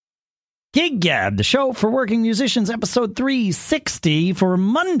Gig Gab, the show for working musicians, episode 360 for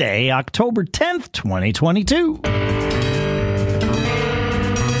Monday, October 10th, 2022.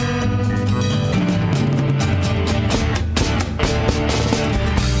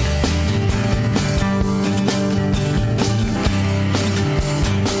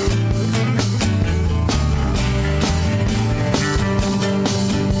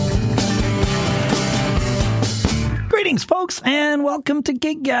 Greetings, folks, and welcome to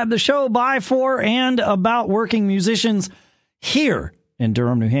Gig Gab, the show by, for, and about working musicians here in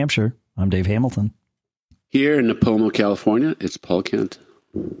Durham, New Hampshire. I'm Dave Hamilton. Here in Napomo, California, it's Paul Kent.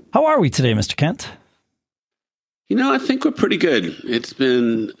 How are we today, Mr. Kent? You know, I think we're pretty good. It's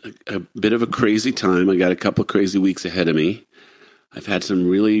been a bit of a crazy time. I got a couple of crazy weeks ahead of me. I've had some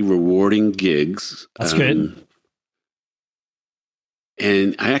really rewarding gigs. That's good.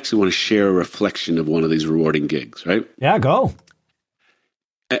 And I actually want to share a reflection of one of these rewarding gigs, right? Yeah, go.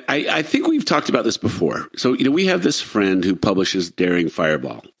 I think we've talked about this before. So, you know, we have this friend who publishes Daring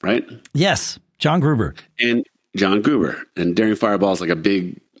Fireball, right? Yes, John Gruber. And John Gruber. And Daring Fireball is like a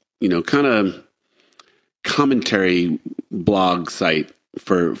big, you know, kind of commentary blog site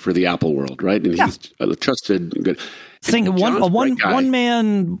for the Apple world, right? And he's a trusted, good. One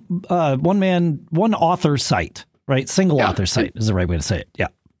author site. Right, single author site is the right way to say it. Yeah,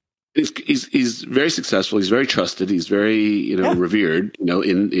 he's very successful. He's very trusted. He's very revered. You know,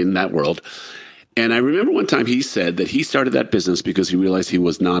 in that world. And I remember one time he said that he started that business because he realized he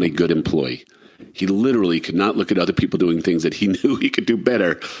was not a good employee. He literally could not look at other people doing things that he knew he could do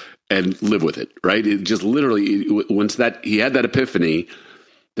better and live with it. Right? It just literally once that he had that epiphany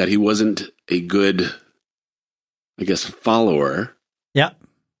that he wasn't a good, I guess, follower. Yeah.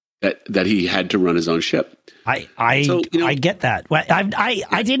 That he had to run his own ship. I get that. Well,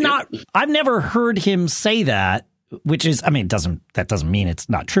 I've never heard him say that, which is, I mean, that doesn't mean it's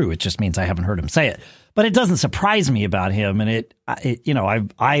not true. It just means I haven't heard him say it, but it doesn't surprise me about him. And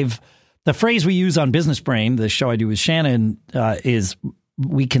the phrase we use on Business Brain, the show I do with Shannon, is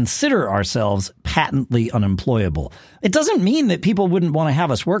we consider ourselves patently unemployable. It doesn't mean that people wouldn't want to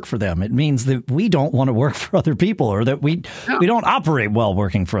have us work for them. It means that we don't want to work for other people, or that we don't operate well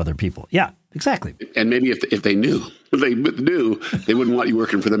working for other people. Yeah, exactly. And maybe if they knew, they wouldn't want you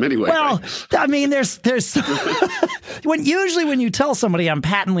working for them anyway. Well, right? I mean, there's when you tell somebody I'm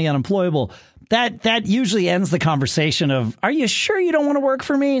patently unemployable, that usually ends the conversation of, are you sure you don't want to work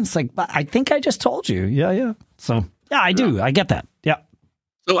for me? And it's like, I think I just told you. Yeah. So yeah, I do. I get that. Yeah.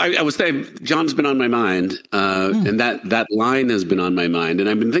 So I was saying, John's been on my mind, and that line has been on my mind, and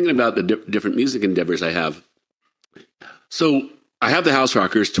I've been thinking about the different music endeavors I have. So I have the House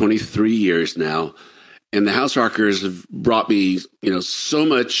Rockers 23 years now, and the House Rockers have brought me, you know, so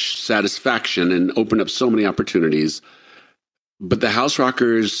much satisfaction and opened up so many opportunities. But the House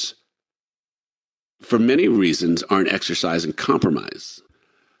Rockers, for many reasons, are an exercise in compromise.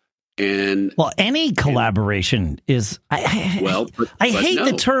 And any collaboration is. I hate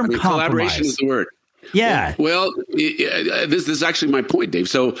the term compromise. Collaboration is the word. Yeah. Well, this is actually my point, Dave.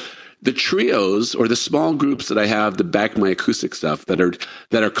 So the trios or the small groups that I have to back my acoustic stuff that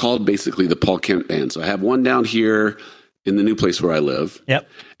are called basically the Paul Kent Band. So I have one down here in the new place where I live. Yep.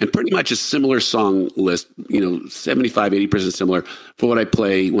 And pretty much a similar song list, you know, 75, 80% similar for what I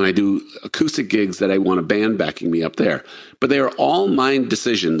play when I do acoustic gigs that I want a band backing me up there. But they are all mine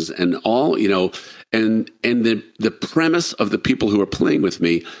decisions, and all, you know, and the premise of the people who are playing with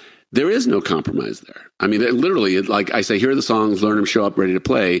me, there is no compromise there. I mean, literally, like I say, here are the songs, learn them, show up, ready to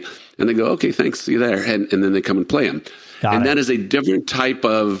play. And they go, okay, thanks, see you there. And then they come and play them. That is a different type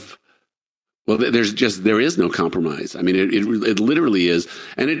of, well, there is no compromise. I mean, it literally is,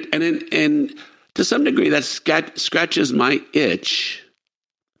 and to some degree that scratches my itch,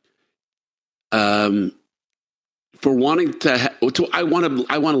 for wanting to. I want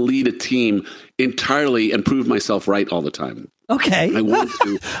to lead a team entirely and prove myself right all the time. Okay, I want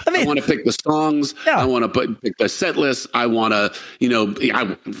to. I want to pick the songs. Yeah. I want to pick the set list. I want to, you know,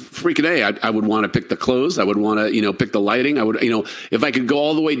 freaking A. I would want to pick the clothes. I would want to, you know, pick the lighting. I would, you know, if I could go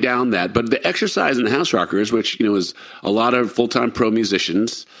all the way down that. But the exercise in the House Rockers, which, you know, is a lot of full-time pro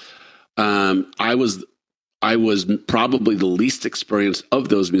musicians, I was probably the least experienced of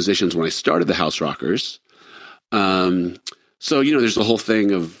those musicians when I started the House Rockers. So, you know, there's the whole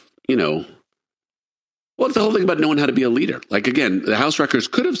thing of, you know, well, it's the whole thing about knowing how to be a leader. Like, again, the House Rockers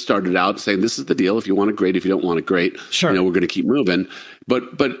could have started out saying, this is the deal. If you want it, great. If you don't want it, great. Sure. You know, we're going to keep moving.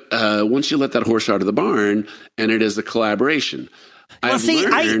 But once you let that horse out of the barn, and it is a collaboration. Well,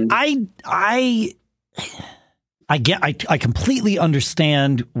 I completely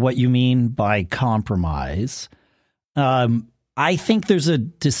understand what you mean by compromise. I think there's a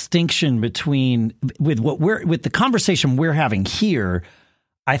distinction between with the conversation we're having here.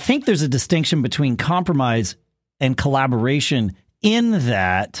 I think there's a distinction between compromise and collaboration in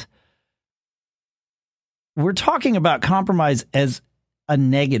that we're talking about compromise as a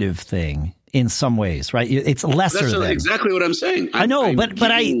negative thing in some ways, right? It's lesser That's than. exactly what I'm saying. I know,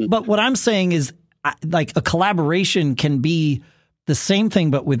 but what I'm saying is like a collaboration can be the same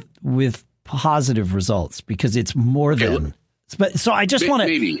thing, but with positive results because it's more than. But so I just want to.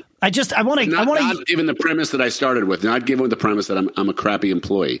 Maybe. I want to. Not given the premise that I started with. Not given the premise that I'm a crappy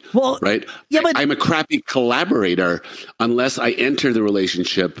employee. Well, right? Yeah, but I'm a crappy collaborator unless I enter the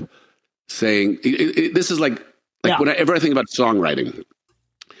relationship saying this is like whenever I think about songwriting.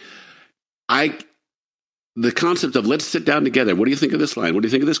 The concept of let's sit down together. What do you think of this line? What do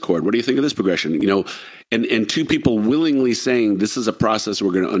you think of this chord? What do you think of this progression? You know, and two people willingly saying this is a process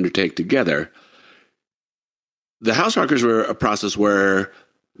we're going to undertake together. The House Rockers were a process where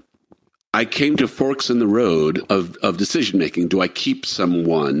I came to forks in the road of decision making. Do I keep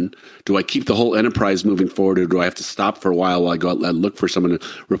someone? Do I keep the whole enterprise moving forward, or do I have to stop for a while I go out and look for someone to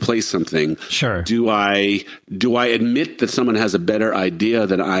replace something? Sure. Do I admit that someone has a better idea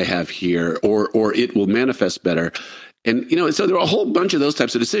than I have here, or it will manifest better? And so there are a whole bunch of those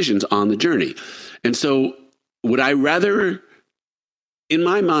types of decisions on the journey. And so would I rather, in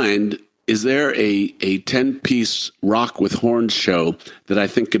my mind, is there a 10-piece rock with horns show that I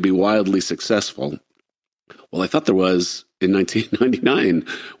think could be wildly successful? Well, I thought there was in 1999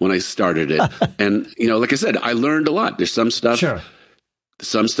 when I started it. And, like I said, I learned a lot. There's some stuff. Sure.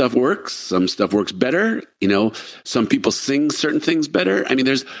 Some stuff works. Some stuff works better. Some people sing certain things better. I mean,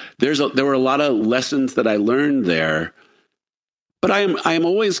 there were a lot of lessons that I learned there. But I am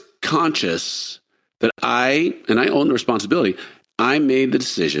always conscious that I own the responsibility. I made the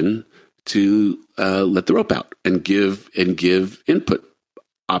decision to let the rope out and give input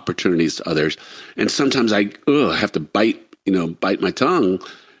opportunities to others. And sometimes I have to bite my tongue.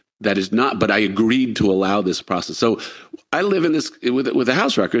 That is not, but I agreed to allow this process. So I live in this with the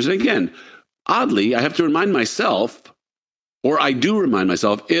House Rockers. And again, oddly, I have to remind myself, or I do remind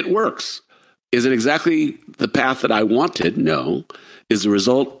myself, it works. Is it exactly the path that I wanted? No. Is the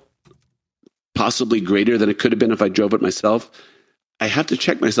result possibly greater than it could have been if I drove it myself? I have to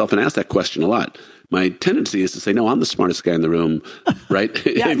check myself and ask that question a lot. My tendency is to say, no, I'm the smartest guy in the room, right?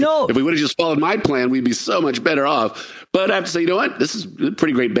 If we would have just followed my plan, we'd be so much better off. But I have to say, you know what? This is a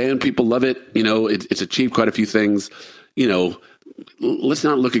pretty great band. People love it. It's achieved quite a few things. Let's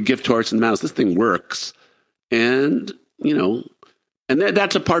not look a gift horse in the mouth. This thing works. And,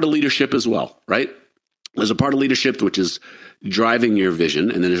 that's a part of leadership as well, right? There's a part of leadership which is driving your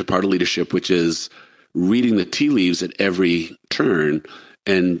vision. And then there's a part of leadership which is reading the tea leaves at every turn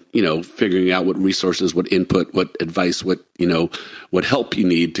and, figuring out what resources, what input, what advice, what help you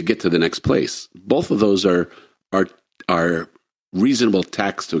need to get to the next place. Both of those are reasonable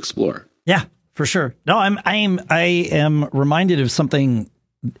tacks to explore. Yeah, for sure. No, I am reminded of something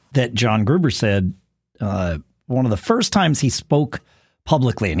that John Gruber said one of the first times he spoke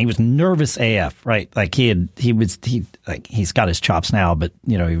publicly, and he was nervous AF, right? Like he's got his chops now, but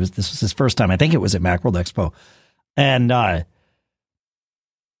this was his first time. I think it was at Macworld Expo. And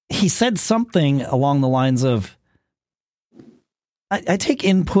he said something along the lines of, I take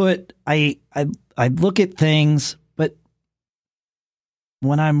input, I look at things, but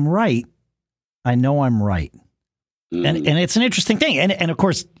when I'm right, I know I'm right. And it's an interesting thing. And of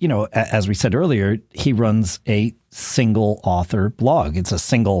course, as we said earlier, he runs a single author blog. It's a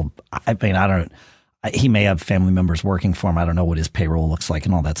single, he may have family members working for him. I don't know what his payroll looks like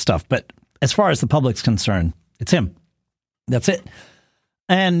and all that stuff. But as far as the public's concerned, it's him. That's it.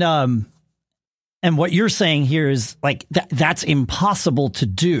 And what you're saying here is like, that's impossible to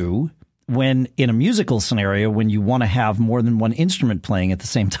do when in a musical scenario, when you want to have more than one instrument playing at the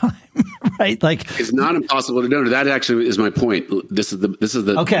same time, right? Like it's not impossible to do. That actually is my point. This is the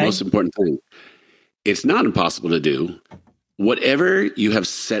most important thing. It's not impossible to do. Whatever you have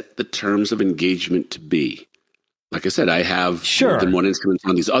set the terms of engagement to be. Like I said, I have more than one instrument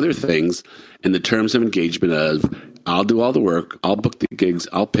on these other things, and the terms of engagement of I'll do all the work, I'll book the gigs,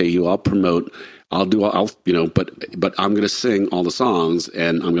 I'll pay you, I'll promote, but I'm going to sing all the songs,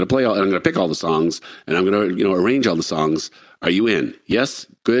 and I'm going to play and I'm going to pick all the songs, and I'm going to arrange all the songs. Are you in? Yes,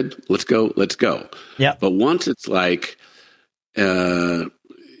 good. Let's go. Yeah. But once it's like, and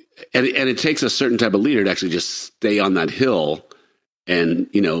it takes a certain type of leader to actually just stay on that hill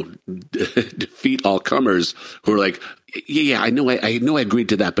and defeat all comers who are like, I know I agreed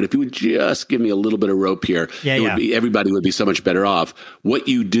to that, but if you would just give me a little bit of rope here, everybody would be so much better off. What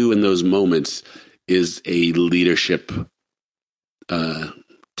you do in those moments is a leadership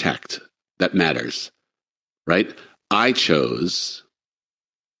tact that matters, right? I chose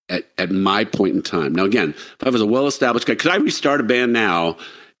at my point in time. Now, again, if I was a well-established guy, could I restart a band now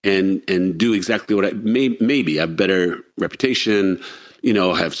and do exactly what maybe I have better reputation,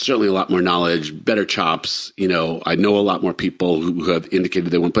 have certainly a lot more knowledge, better chops, I know a lot more people who have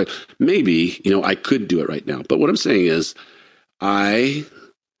indicated they want to play. Maybe, I could do it right now. But what I'm saying is I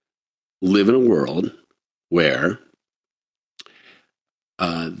live in a world where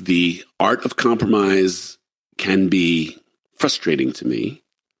the art of compromise can be frustrating to me.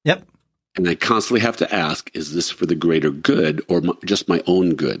 Yep. And I constantly have to ask, is this for the greater good or just my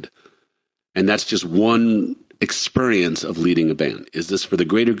own good? And that's just one experience of leading a band. Is this for the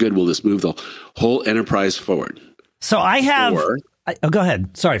greater good? Will this move the whole enterprise forward? So I have... go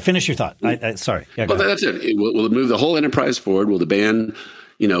ahead. Sorry, finish your thought. Sorry. Yeah, well, that's it. Will it move the whole enterprise forward? Will the band,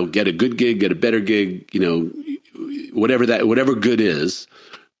 get a good gig, get a better gig, whatever good is?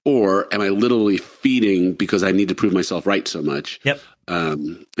 Or am I literally feeding because I need to prove myself right so much? Yep.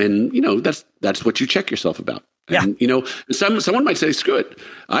 And that's what you check yourself about. Yeah. And, someone might say, screw it.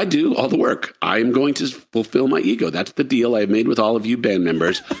 I do all the work. I am going to fulfill my ego. That's the deal I've made with all of you band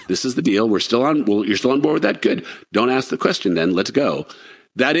members. This is the deal. We're still on. Well, you're still on board with that. Good. Don't ask the question then. Let's go.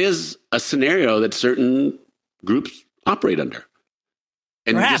 That is a scenario that certain groups operate under.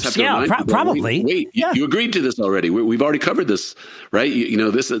 And perhaps, you just have to probably. Wait, you agreed to this already. We've already covered this, right?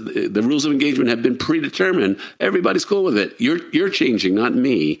 The rules of engagement have been predetermined. Everybody's cool with it. You're changing, not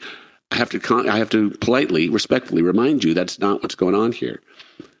me. I have to politely, respectfully remind you that's not what's going on here.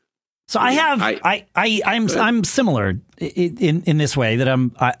 So I'm similar in this way that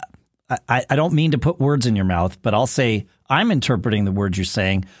I don't mean to put words in your mouth, but I'll say I'm interpreting the words you're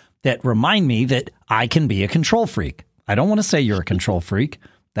saying that remind me that I can be a control freak. I don't want to say you're a control freak.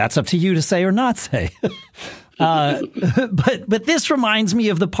 That's up to you to say or not say. But this reminds me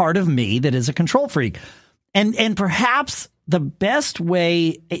of the part of me that is a control freak. And perhaps the best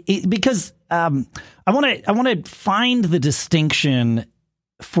way, because I want to find the distinction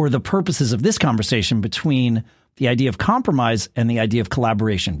for the purposes of this conversation between the idea of compromise and the idea of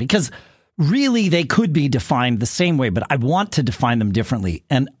collaboration, because really they could be defined the same way, but I want to define them differently.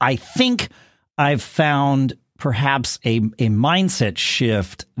 And I think I've found perhaps a mindset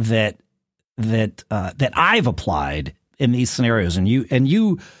shift that I've applied in these scenarios, and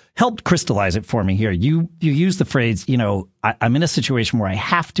you helped crystallize it for me here. You use the phrase, I'm in a situation where I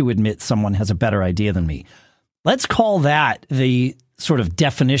have to admit someone has a better idea than me. Let's call that the sort of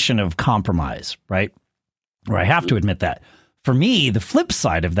definition of compromise, right? Where I have to admit that. For me, the flip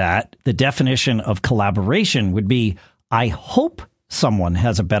side of that, the definition of collaboration would be, I hope someone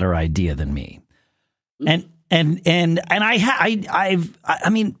has a better idea than me. And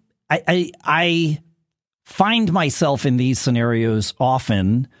I find myself in these scenarios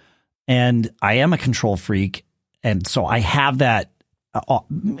often, and I am a control freak. And so I have that,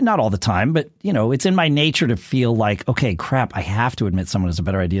 not all the time, but it's in my nature to feel like, okay, crap, I have to admit someone has a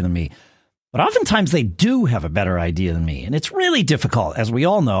better idea than me. But oftentimes they do have a better idea than me. And it's really difficult, as we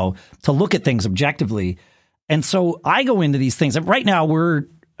all know, to look at things objectively. And so I go into these things. Right now we're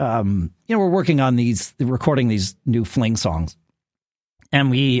working on recording these new Fling songs. And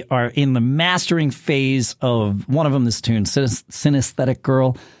we are in the mastering phase of one of them, this tune, Synesthetic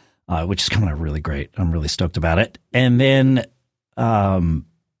Girl, which is coming out really great. I'm really stoked about it. And then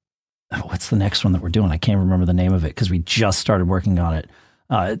what's the next one that we're doing? I can't remember the name of it because we just started working on it.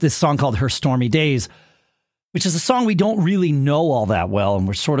 This song called Her Stormy Days, which is a song we don't really know all that well. And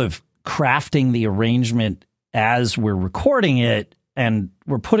we're sort of crafting the arrangement as we're recording it. And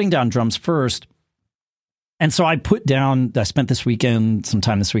we're putting down drums first. And so I spent some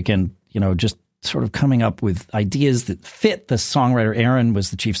time this weekend, just sort of coming up with ideas that fit the songwriter. Aaron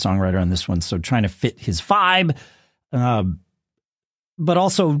was the chief songwriter on this one. So trying to fit his vibe, but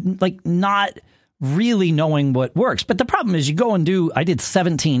also like not really knowing what works. But the problem is I did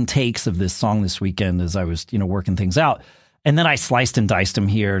 17 takes of this song this weekend as I was, working things out. And then I sliced and diced them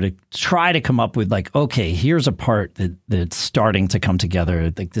here to try to come up with like, okay, here's a part that's starting to come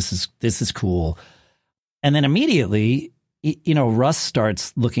together. Like this is cool. And then immediately, Russ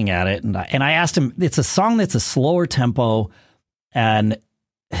starts looking at it, and I asked him. It's a song that's a slower tempo, and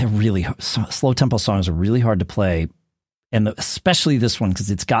really slow tempo songs are really hard to play, and especially this one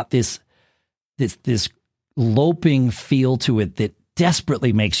because it's got this loping feel to it that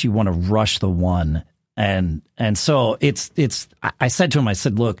desperately makes you want to rush the one. And so I said to him, I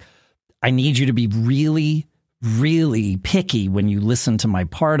said, look, I need you to be really, really picky when you listen to my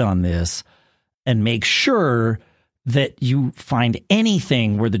part on this and make sure that you find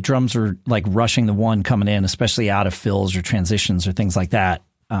anything where the drums are like rushing the one coming in, especially out of fills or transitions or things like that.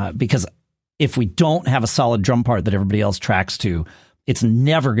 Because if we don't have a solid drum part that everybody else tracks to, it's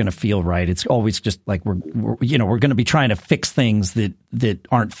never going to feel right. It's always just like we're going to be trying to fix things that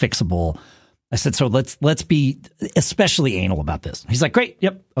aren't fixable. I said, so let's be especially anal about this. He's like, great.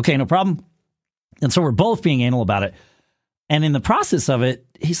 Yep. Okay. No problem. And so we're both being anal about it. And in the process of it,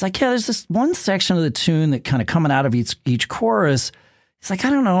 he's like, yeah, there's this one section of the tune that kind of coming out of each chorus. He's like, I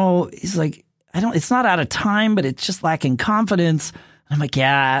don't know. He's like, it's not out of time, but it's just lacking confidence. And I'm like,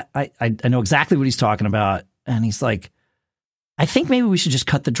 yeah, I know exactly what he's talking about. And he's like, I think maybe we should just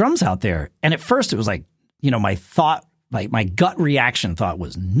cut the drums out there. And at first it was like, my thought, like my gut reaction thought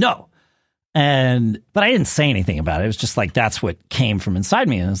was no. But I didn't say anything about it. It was just like, that's what came from inside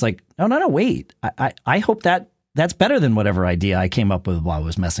me. And I was like, no, wait. I hope that's better than whatever idea I came up with while I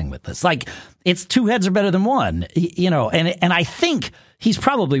was messing with this. Like, it's two heads are better than one, and I think he's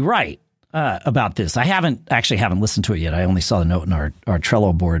probably right about this. I haven't listened to it yet. I only saw the note in our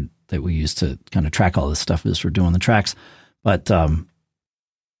Trello board that we use to kind of track all this stuff as we're doing the tracks. But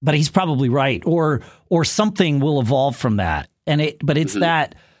he's probably right, or something will evolve from that. But it's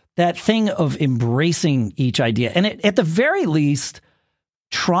that thing of embracing each idea, and at the very least,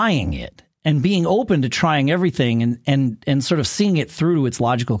 trying it. And being open to trying everything and sort of seeing it through to its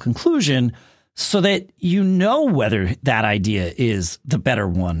logical conclusion so that whether that idea is the better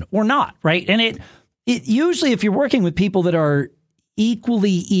one or not, right? And it usually, if you're working with people that are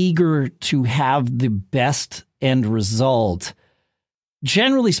equally eager to have the best end result,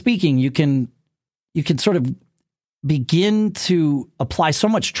 generally speaking, you can sort of begin to apply so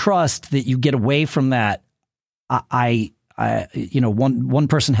much trust that you get away from that. One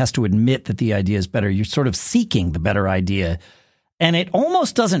person has to admit that the idea is better. You're sort of seeking the better idea, and it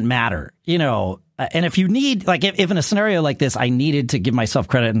almost doesn't matter, And if you need, like, if in a scenario like this, I needed to give myself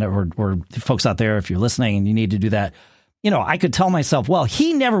credit, or folks out there, if you're listening and you need to do that, I could tell myself, well,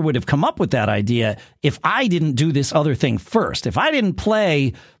 he never would have come up with that idea if I didn't do this other thing first. If I didn't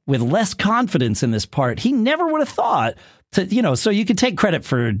play with less confidence in this part, he never would have thought to, so you could take credit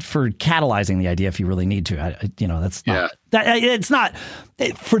for catalyzing the idea if you really need to. That's not, it's not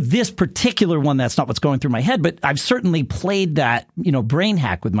for this particular one. That's not what's going through my head, but I've certainly played that, brain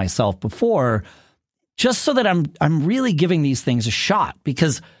hack with myself before, just so that I'm really giving these things a shot,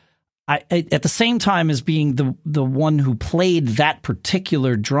 because I at the same time as being the one who played that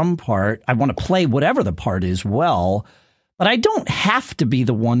particular drum part, I want to play whatever the part is well, but I don't have to be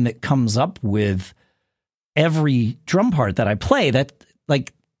the one that comes up with every drum part that I play. That,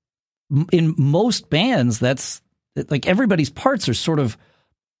 like, in most bands, that's like everybody's parts are sort of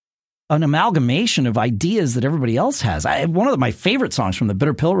an amalgamation of ideas that everybody else has. One of my favorite songs from the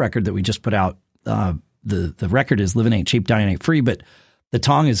Bitter Pill record that we just put out, the record is Living Ain't Cheap, Dying Ain't Free, but the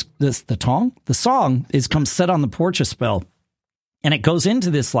song is Come Set on the Porch a Spell. And it goes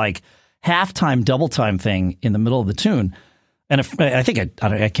into this like halftime, double time thing in the middle of the tune. And I think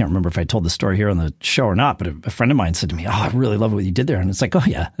I can't remember if I told the story here on the show or not, but a friend of mine said to me, "Oh, I really love what you did there." And it's like, "Oh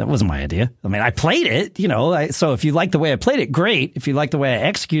yeah, that wasn't my idea. I mean, I played it, so if you like the way I played it, great. If you like the way I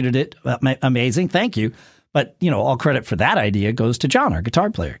executed it, amazing. Thank you." But, all credit for that idea goes to John, our guitar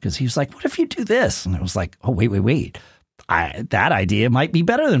player, because he was like, "What if you do this?" And I was like, "Oh, wait. That idea might be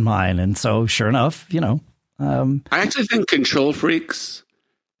better than mine." And so sure enough, I actually think control freaks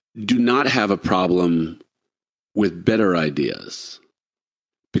do not have a problem with better ideas,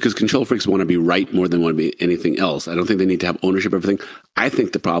 because control freaks want to be right more than want to be anything else. I don't think they need to have ownership of everything. I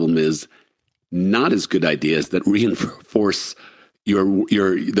think the problem is not as good ideas that reinforce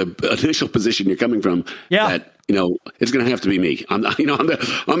the initial position you're coming from. Yeah. That, it's going to have to be me. I'm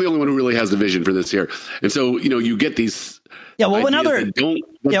the only one who really has the vision for this here. And so, you get these. Yeah, well,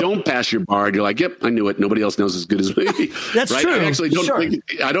 don't pass your bar. You're like, yep, I knew it. Nobody else knows as good as me. That's right? true. I actually don't think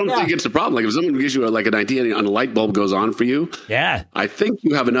it's a problem. Like, if someone gives you an idea and a light bulb goes on for you, yeah, I think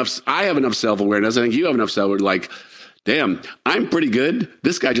you have enough. I have enough self-awareness. I think you have enough self-awareness. Like, damn, I'm pretty good.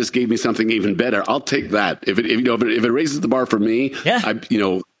 This guy just gave me something even better. I'll take that. If it raises the bar for me, yeah.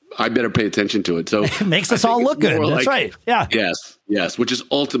 I better pay attention to it. So it makes us all look good. That's right. Yeah. Yes. Which is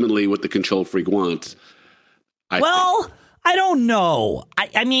ultimately what the control freak wants. I don't know.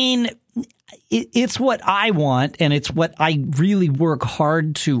 I mean, it's what I want, and it's what I really work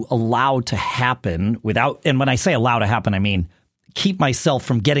hard to allow to happen without. And when I say allow to happen, I mean keep myself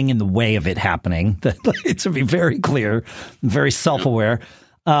from getting in the way of it happening. To be very clear, very self-aware,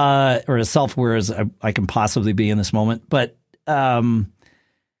 or as self-aware as I can possibly be in this moment. But I've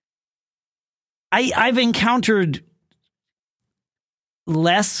encountered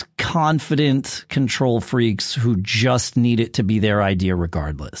less confident control freaks who just need it to be their idea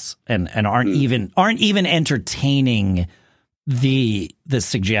regardless, and aren't even entertaining the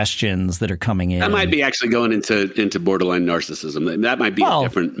suggestions that are coming in. That might be actually going into borderline narcissism. That might be a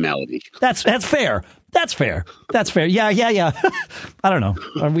different malady. That's fair. That's fair. Yeah. I don't know.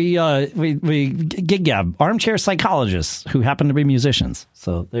 We gig gab armchair psychologists who happen to be musicians.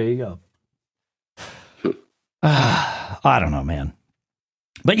 So there you go. I don't know, man.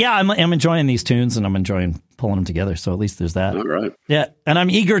 But yeah, I'm enjoying these tunes and I'm enjoying pulling them together. So at least there's that. All right. Yeah. And I'm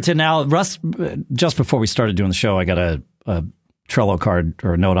eager to now, Russ, just before we started doing the show, I got a Trello card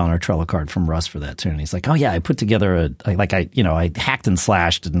or a note on our Trello card from Russ for that tune. He's like, oh yeah, I put together I hacked and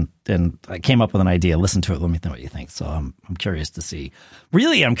slashed and I came up with an idea. Listen to it. Let me know what you think. So I'm curious to see.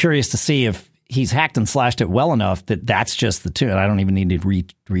 Really, I'm curious to see if he's hacked and slashed it well enough that that's just the tune. I don't even need to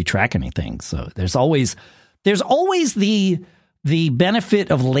retrack anything. So there's always the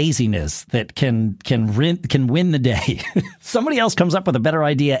benefit of laziness that can win the day. Somebody else comes up with a better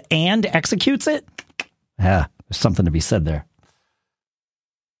idea and executes it. Yeah, there's something to be said there.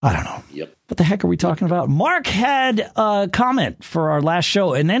 I don't know. Yep. What the heck are we talking about? Mark had a comment for our last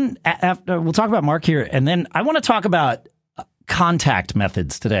show, and then after we'll talk about Mark here, and then I want to talk about contact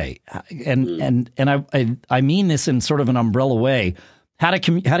methods today, and I mean this in sort of an umbrella way. How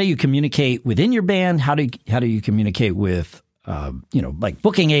do you communicate within your band? How do you communicate with like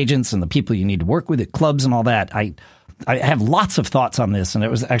booking agents and the people you need to work with at clubs and all that? I have lots of thoughts on this, and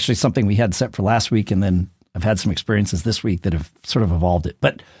it was actually something we had set for last week, and then I've had some experiences this week that have sort of evolved it.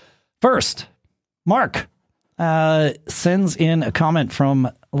 But first, Mark sends in a comment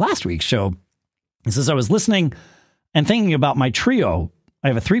from last week's show. He says, I was listening and thinking about my trio. I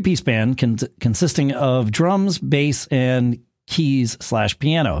have a 3-piece band consisting of drums, bass, and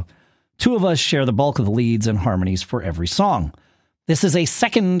keys/piano. 2 of us share the bulk of the leads and harmonies for every song. This is a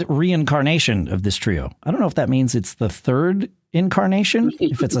second reincarnation of this trio. I don't know if that means it's the third incarnation.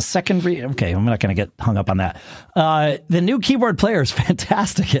 If it's a second okay, I'm not going to get hung up on that. The new keyboard player is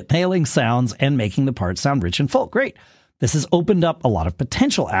fantastic at nailing sounds and making the parts sound rich and full. Great. This has opened up a lot of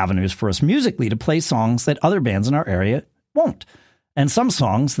potential avenues for us musically to play songs that other bands in our area won't. And some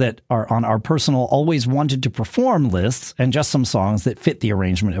songs that are on our personal always wanted to perform lists, and just some songs that fit the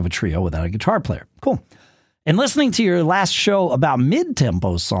arrangement of a trio without a guitar player. Cool. And listening to your last show about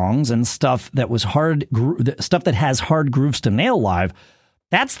mid-tempo songs and stuff that was stuff that has hard grooves to nail live,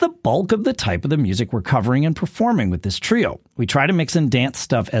 that's the bulk of the type of the music we're covering and performing with this trio. We try to mix in dance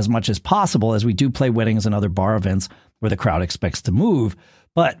stuff as much as possible, as we do play weddings and other bar events where the crowd expects to move.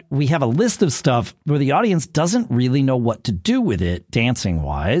 But we have a list of stuff where the audience doesn't really know what to do with it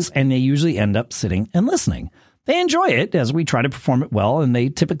dancing-wise, and they usually end up sitting and listening. They enjoy it as we try to perform it well, and they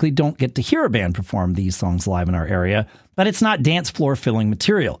typically don't get to hear a band perform these songs live in our area, but it's not dance floor filling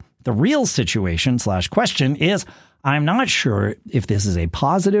material. The real situation/question is, I'm not sure if this is a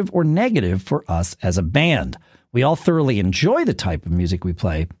positive or negative for us as a band. We all thoroughly enjoy the type of music we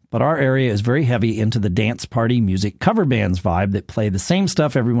play, but our area is very heavy into the dance party music cover bands vibe that play the same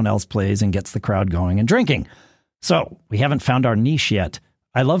stuff everyone else plays and gets the crowd going and drinking. So we haven't found our niche yet.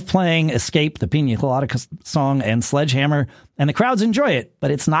 I love playing Escape, the Pina Colada song, and Sledgehammer, and the crowds enjoy it,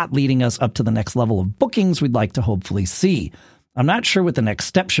 but it's not leading us up to the next level of bookings we'd like to hopefully see. I'm not sure what the next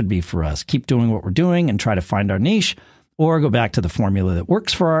step should be for us. Keep doing what we're doing and try to find our niche, or go back to the formula that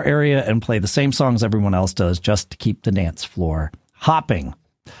works for our area and play the same songs everyone else does just to keep the dance floor hopping.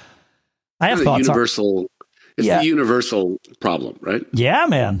 I have thoughts on it's the universal problem, right? Yeah,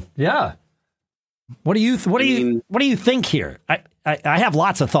 man. Yeah. What do you think here? I have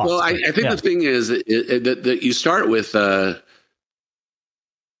lots of thoughts. Well, I think the thing is that you start with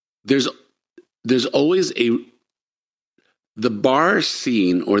there's always the bar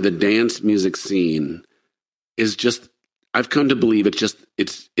scene or the dance music scene is just, I've come to believe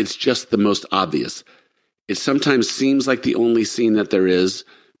it's just the most obvious. It sometimes seems like the only scene that there is,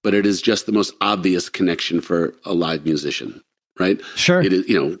 but it is just the most obvious connection for a live musician, right? Sure. It is,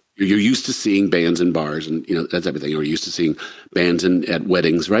 you're used to seeing bands in bars and, that's everything. You're used to seeing bands at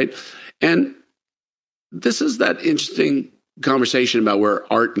weddings, right? And this is that interesting conversation about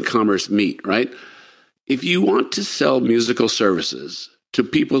where art and commerce meet, right? If you want to sell musical services to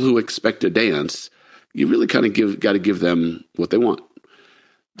people who expect to dance, you really kind of got to give them what they want.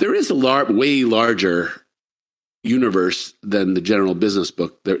 There is a way larger universe than the general business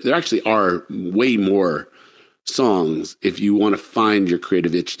book. There actually are way more songs if you want to find your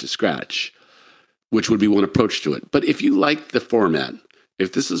creative itch to scratch, which would be one approach to it. But if you like the format,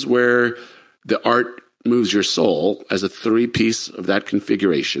 if this is where the art moves your soul as a 3-piece of that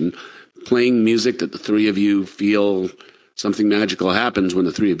configuration, playing music that the 3 of you feel Something magical happens when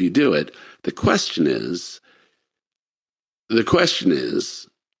the three of you do it. The question is,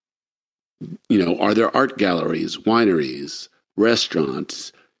 are there art galleries, wineries,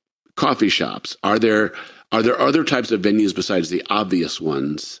 restaurants, coffee shops? Are there other types of venues besides the obvious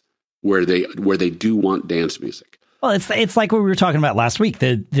ones where they do want dance music? Well, it's like what we were talking about last week,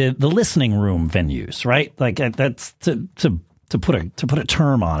 the listening room venues, right? Like that's to put a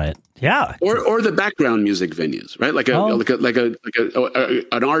term on it. Yeah. Or the background music venues, right? Like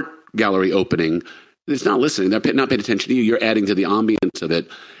an art gallery opening. It's not listening. They're not paying attention to you. You're adding to the ambience of it.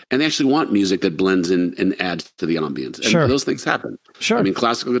 And they actually want music that blends in and adds to the ambience. And sure. Those things happen. Sure. I mean,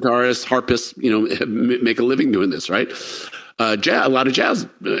 classical guitarists, harpists, make a living doing this, right? A lot of jazz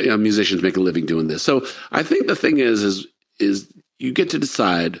musicians make a living doing this. So I think the thing is you get to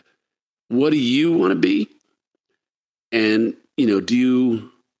decide, what do you want to be? And, do you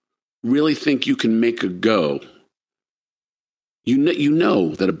really think you can make a go? You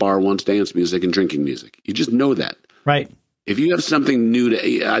know that a bar wants dance music and drinking music. You just know that. Right. If you have something new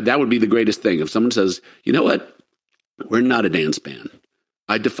that would be the greatest thing. If someone says, you know what, we're not a dance band.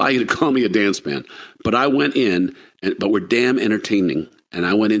 I defy you to call me a dance band. But I went in, but we're damn entertaining. And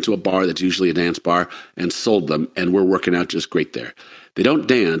I went into a bar that's usually a dance bar and sold them, and we're working out just great there. They don't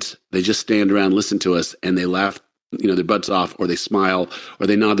dance. They just stand around, listen to us, and they laugh, their butts off, or they smile, or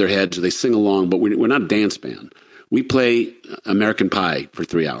they nod their heads, or they sing along. But we're not a dance band. We play American Pie for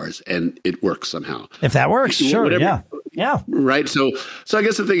 3 hours, and it works somehow. If that works, sure, whatever, yeah. Right. So I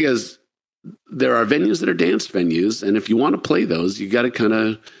guess the thing is, there are venues that are dance venues, and if you want to play those, you got to kind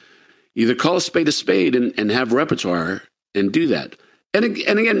of either call a spade and have repertoire and do that. And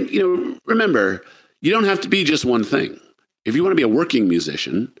again, remember, you don't have to be just one thing. If you want to be a working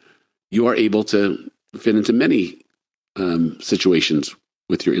musician, you are able to fit into many situations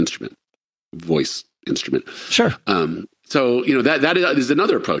with your voice instrument. Sure. So, that is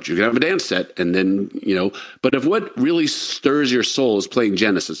another approach. You can have a dance set and then, but if what really stirs your soul is playing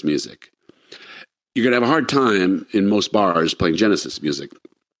Genesis music, you're going to have a hard time in most bars playing Genesis music.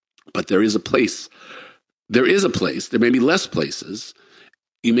 But there is a place. There may be less places.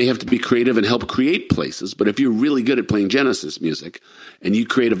 You may have to be creative and help create places. But if you're really good at playing Genesis music and you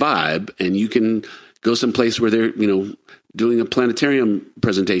create a vibe and you can go someplace where they're, doing a planetarium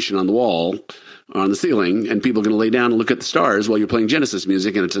presentation on the wall, on the ceiling, and people are going to lay down and look at the stars while you're playing Genesis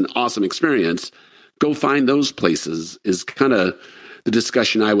music, and it's an awesome experience, go find those places is kind of the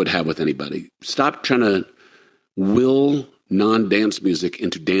discussion I would have with anybody. Stop trying to will non-dance music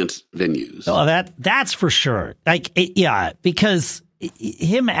into dance venues. Well, that's for sure. Because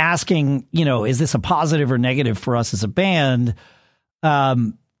him asking, is this a positive or negative for us as a band?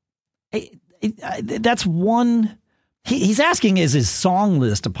 That's one. He's asking, is his song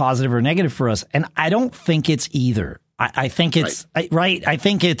list a positive or negative for us? And I don't think it's either. I think it's right. I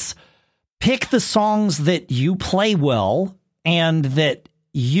think it's pick the songs that you play well and that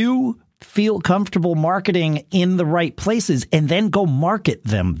you feel comfortable marketing in the right places, and then go market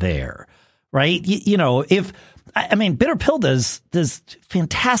them there. Right. Bitter Pill does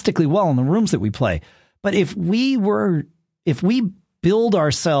fantastically well in the rooms that we play. But if we build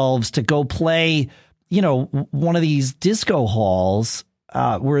ourselves to go play, one of these disco halls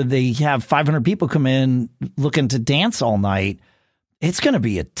where they have 500 people come in looking to dance all night, it's going to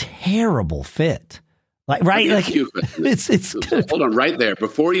be a terrible fit. Hold on right there.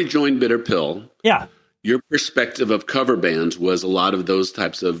 Before you joined Bitter Pill, yeah, your perspective of cover bands was a lot of those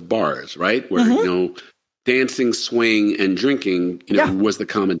types of bars, right? Where dancing, swing, and drinking, was the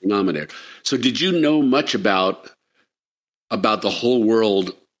common denominator. So did you know much about the whole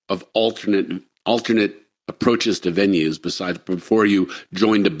world of alternate approaches to venues before you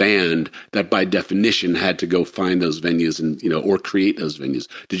joined a band that by definition had to go find those venues and, or create those venues?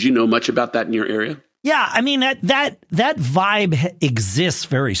 Did you know much about that in your area? Yeah, I mean, that vibe exists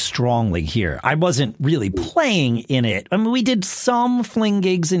very strongly here. I wasn't really playing in it. I mean, we did some fling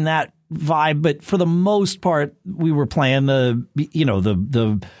gigs in that vibe, but for the most part, we were playing the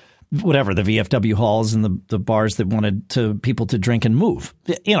VFW halls and the bars that wanted people to drink and move,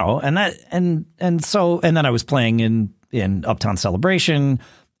 and then I was playing in Uptown Celebration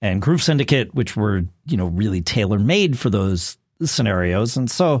and Groove Syndicate, which were, really tailor made for those scenarios. And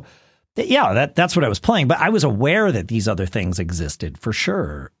so, yeah, that's what I was playing. But I was aware that these other things existed for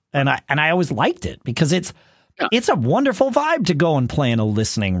sure. And I always liked it because it's a wonderful vibe to go and play in a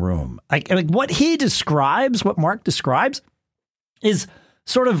listening room. Like what Mark describes is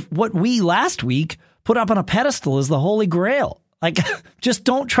sort of what we last week put up on a pedestal as the Holy Grail. Like, just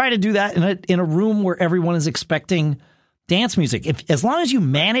don't try to do that in a room where everyone is expecting dance music. As long as you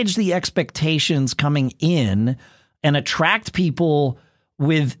manage the expectations coming in, and attract people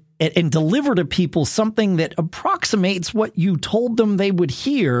with and deliver to people something that approximates what you told them they would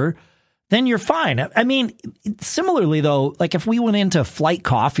hear, then you're fine. I mean, similarly, though, like if we went into Flight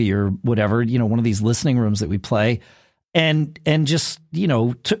Coffee or whatever, one of these listening rooms that we play and just,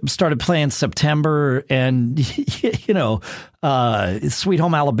 started playing September and, Sweet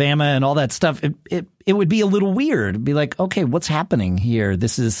Home Alabama and all that stuff, it would be a little weird. It'd be like, okay, what's happening here?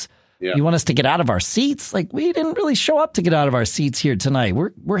 This is... Yeah. You want us to get out of our seats? Like, we didn't really show up to get out of our seats here tonight.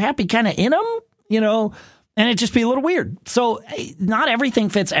 We're happy kind of in them, and it'd just be a little weird. So not everything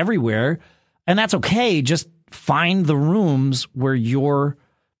fits everywhere, and that's okay. Just find the rooms where your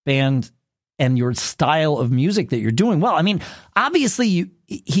band and your style of music that you're doing well. I mean, obviously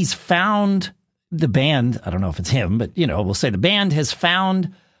he's found the band. I don't know if it's him, but, we'll say the band has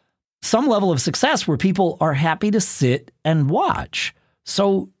found some level of success where people are happy to sit and watch.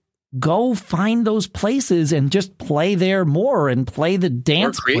 So go find those places and just play there more and play the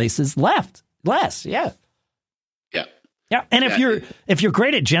dance places less. Yeah. Yeah. Yeah. And if you're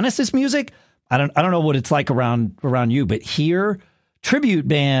great at Genesis music, I don't know what it's like around you, but here tribute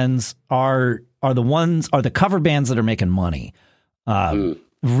bands are the cover bands that are making money.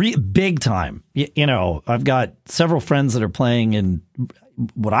 Big time. I've got several friends that are playing in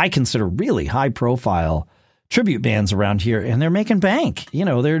what I consider really high profile tribute bands around here, and they're making bank.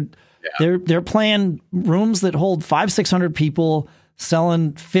 They're playing rooms that hold 500-600 people,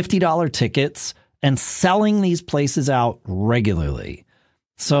 selling $50 tickets and selling these places out regularly.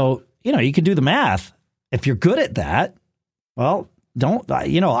 So, you can do the math. If you're good at that, well,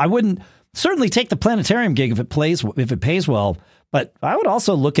 I wouldn't certainly take the planetarium gig if it pays well, but I would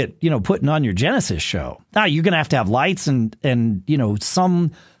also look at, putting on your Genesis show. Now you're going to have lights and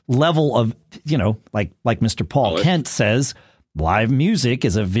some level of, like Mr. Paul Kent says, live music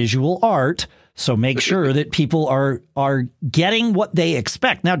is a visual art. So make sure that people are getting what they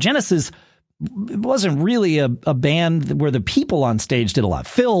expect. Now, Genesis wasn't really a band where the people on stage did a lot.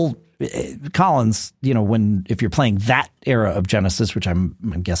 Phil Collins, if you're playing that era of Genesis, which I'm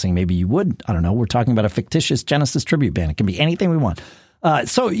guessing maybe you would, I don't know. We're talking about a fictitious Genesis tribute band. It can be anything we want.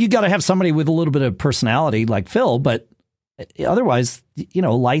 So you got to have somebody with a little bit of personality like Phil, but otherwise,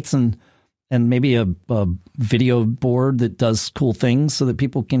 lights and maybe a video board that does cool things so that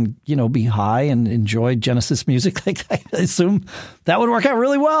people can, be high and enjoy Genesis music. Like, I assume that would work out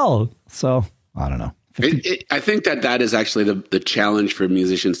really well. So I don't know. I think that is actually the challenge for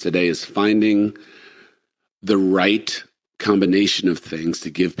musicians today, is finding the right combination of things to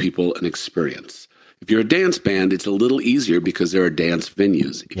give people an experience. If you're a dance band, it's a little easier because there are dance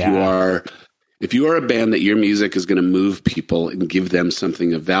venues. If you are a band that your music is going to move people and give them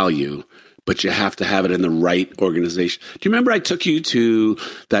something of value, but you have to have it in the right organization. Do you remember I took you to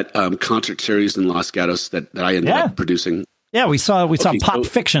that concert series in Los Gatos that I ended up producing? Yeah, we saw Pop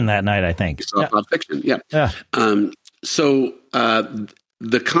Fiction that night, I think. We saw Pop Fiction, yeah. So the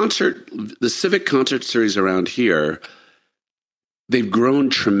Civic concert series around here, they've grown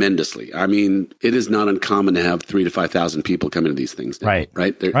tremendously. I mean, it is not uncommon to have 3,000 to 5,000 people come into these things now,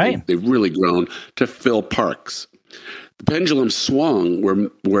 right? They've really grown to fill parks. The pendulum swung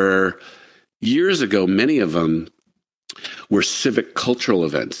where years ago, many of them were civic cultural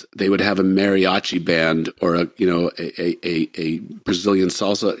events. They would have a mariachi band or a Brazilian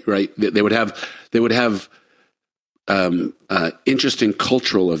salsa, right? They would have interesting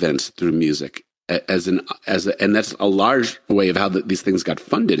cultural events through music. And that's a large way of how these things got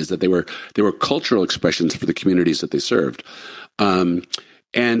funded, is that they were cultural expressions for the communities that they served.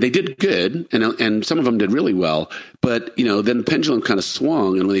 And they did good, and some of them did really well. But, then the pendulum kind of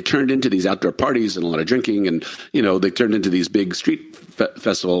swung, and when they turned into these outdoor parties and a lot of drinking, and, they turned into these big street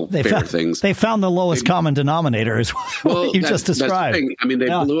festival things. They found the lowest common denominator, is what you just described. That's the thing. I mean, they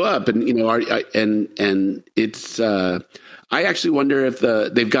blew up, and, and it's... I actually wonder if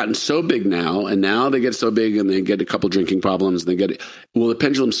they've gotten so big now, and now they get so big and they get a couple drinking problems, and will the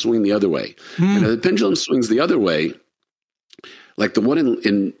pendulum swing the other way? And if the pendulum swings the other way, like the one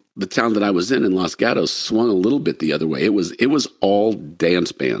in the town that I was in Los Gatos, swung a little bit the other way. It was all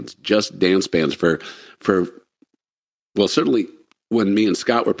dance bands, just dance bands for certainly when me and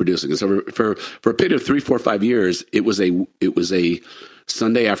Scott were producing it. So for a period of 3, 4, 5 years, it was a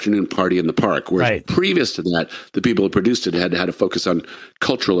Sunday afternoon party in the park. Whereas previous to that, the people who produced it had a focus on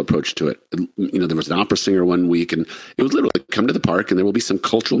cultural approach to it. There was an opera singer one week, and it was literally come to the park and there will be some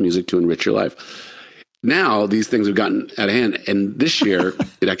cultural music to enrich your life. Now these things have gotten out of hand, and this year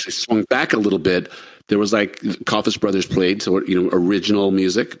it actually swung back a little bit. There was like Coffis Brothers played, so original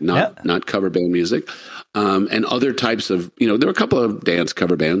music, not cover band music, and other types of there were a couple of dance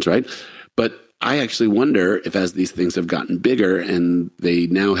cover bands, right? But I actually wonder if as these things have gotten bigger and they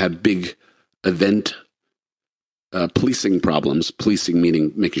now have big event policing problems, policing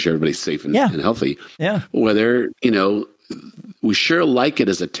meaning making sure everybody's safe and healthy. Yeah. Whether, we sure like it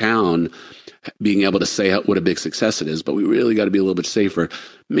as a town being able to say what a big success it is, but we really got to be a little bit safer.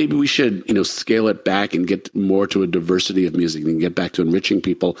 Maybe we should, scale it back and get more to a diversity of music and get back to enriching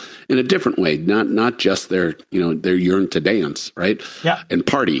people in a different way, not just their yearn to dance, right? Yeah. And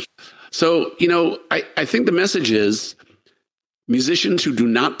party. So, I think the message is musicians who do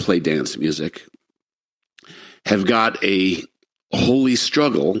not play dance music have got a holy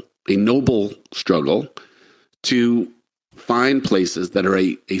struggle, a noble struggle to find places that are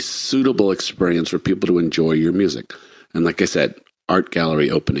a suitable experience for people to enjoy your music. And like I said, art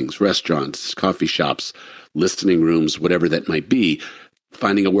gallery openings, restaurants, coffee shops, listening rooms, whatever that might be,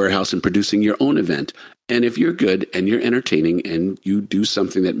 finding a warehouse and producing your own event. And if you're good and you're entertaining and you do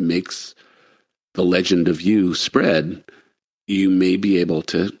something that makes the legend of you spread, you may be able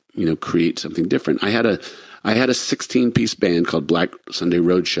to, create something different. I had a 16-piece band called Black Sunday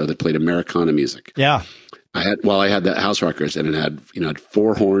Roadshow that played Americana music. Yeah. I had the House Rockers, and it had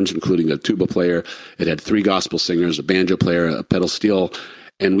 4 horns, including a tuba player. It had 3 gospel singers, a banjo player, a pedal steel,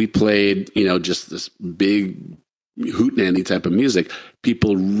 and we played, just this big hootenanny type of music.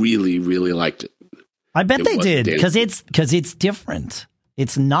 People really, really liked it. I bet they did because it's different.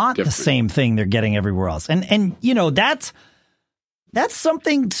 It's not the same thing they're getting everywhere else, and that's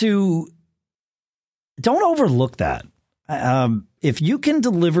something to don't overlook that. If you can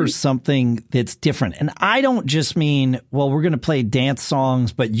deliver something that's different, and I don't just mean, well, we're going to play dance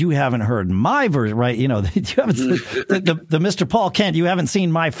songs, but you haven't heard my version, right? You haven't the Mr. Paul Kent, you haven't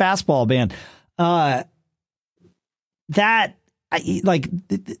seen my fastball band. That's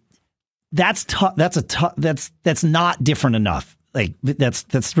not different enough. Like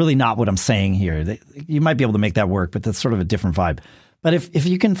that's really not what I'm saying here. You might be able to make that work, but that's sort of a different vibe. But if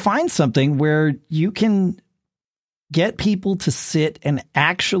you can find something where you can get people to sit and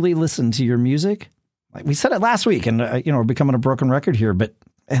actually listen to your music. Like we said it last week, and we're becoming a broken record here, but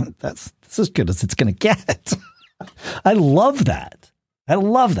that's as good as it's going to get. I love that. I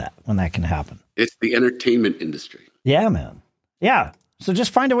love that when that can happen. It's the entertainment industry. Yeah, man. Yeah. So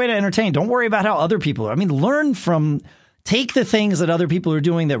just find a way to entertain. Don't worry about how other people are. I mean, take the things that other people are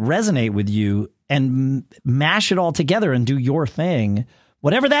doing that resonate with you and mash it all together and do your thing.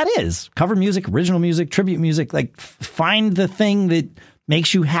 Whatever that is, cover music, original music, tribute music, like find the thing that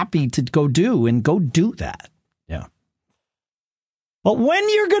makes you happy to go do that. Yeah. But when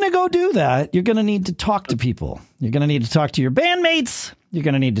you're going to go do that, you're going to need to talk to people. You're going to need to talk to your bandmates. You're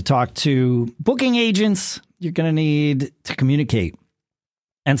going to need to talk to booking agents. You're going to need to communicate.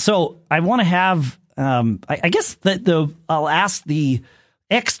 And so I want to have, I guess that I'll ask the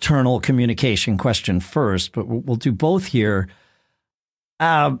external communication question first, but we'll do both here.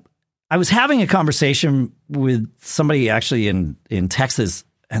 I was having a conversation with somebody actually in Texas,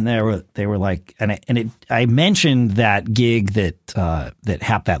 and they were like, I mentioned that gig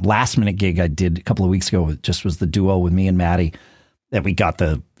that last minute gig I did a couple of weeks ago. It just was the duo with me and Maddie that we got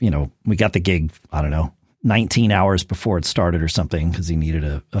the gig, I don't know, 19 hours before it started or something, because he needed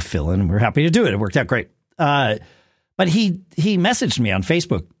a fill in. We're happy to do it. It worked out great. But he messaged me on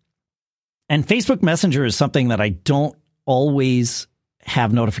Facebook, and Facebook Messenger is something that I don't always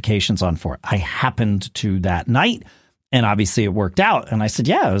have notifications on for. I happened to that night, and obviously it worked out. And I said,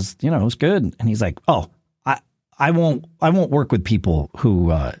 yeah, it was good. And he's like, oh, I won't work with people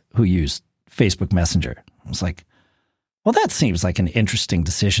who use Facebook Messenger. I was like, well, that seems like an interesting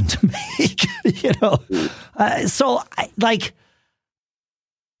decision to make, So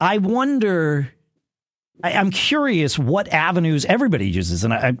I wonder, I'm curious what avenues everybody uses.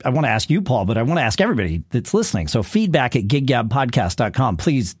 And I want to ask you, Paul, but I want to ask everybody that's listening. So feedback@giggabpodcast.com.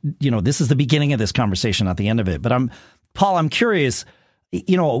 Please, this is the beginning of this conversation, not the end of it. But Paul, I'm curious,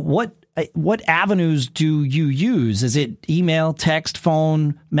 what avenues do you use? Is it email, text,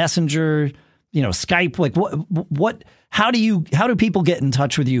 phone, Messenger, Skype? Like what, how do people get in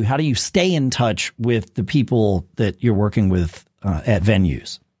touch with you? How do you stay in touch with the people that you're working with at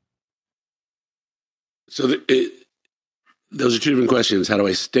venues? So those are two different questions. How do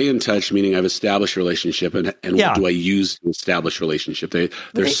I stay in touch, meaning I've established a relationship, and what do I use to establish a relationship?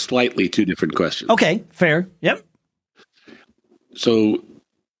 They're slightly two different questions. Okay, fair. Yep. So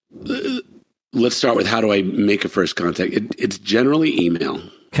let's start with how do I make a first contact? It's generally email.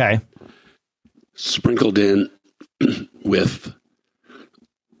 Okay. Sprinkled in with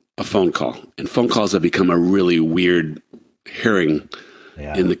a phone call. And phone calls have become a really weird herring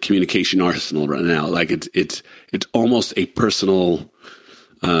in the communication arsenal right now. Like it's almost a personal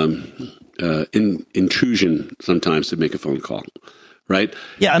intrusion sometimes to make a phone call, right?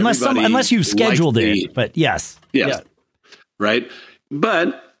 Yeah, unless you've scheduled it. But yes. Yeah. Right.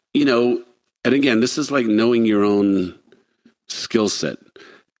 But, and again, this is like knowing your own skill set.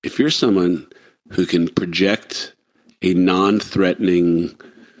 If you're someone who can project a non-threatening,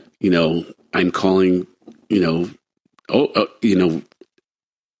 I'm calling,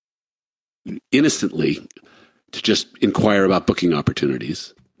 innocently to just inquire about booking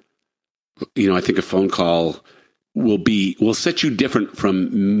opportunities. I think a phone call will set you different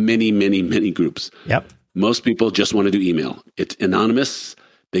from many, many, many groups. Yep. Most people just want to do email. It's anonymous.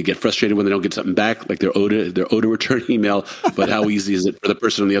 They get frustrated when they don't get something back, like their OTA return email. But how easy is it for the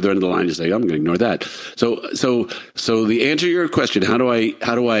person on the other end of the line to say, "I'm going to ignore that"? So the answer to your question: how do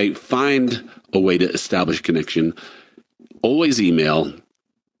I find a way to establish a connection? Always email.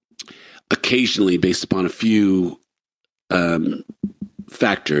 Occasionally, based upon a few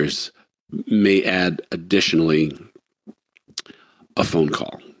factors, may add additionally a phone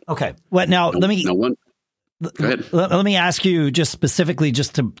call. Okay. Well, now let me. Go ahead. Let me ask you just specifically,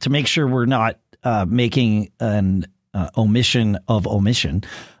 just to make sure we're not making an omission of omission.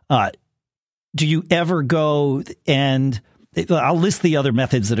 Do you ever go and I'll list the other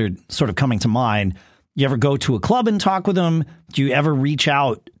methods that are sort of coming to mind. You ever go to a club and talk with them? Do you ever reach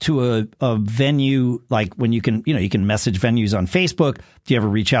out to a venue, like when you can message venues on Facebook? Do you ever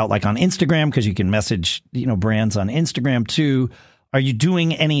reach out like on Instagram? Because you can message, brands on Instagram too. Are you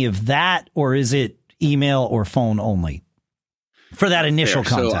doing any of that, or is it email or phone only for that initial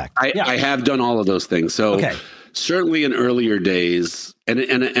contact? So I have done all of those things. So certainly in earlier days, and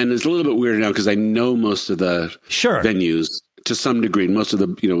it's a little bit weird now because I know most of the venues to some degree, most of the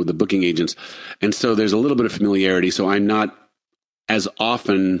the booking agents, and so there's a little bit of familiarity. So I'm not as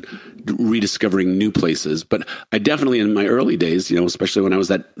often rediscovering new places, but I definitely in my early days, especially when I was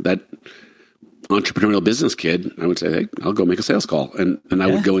that entrepreneurial business kid, I would say, "Hey, I'll go make a sales call," and I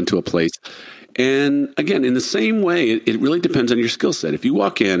would go into a place. And again, in the same way, it really depends on your skill set. If you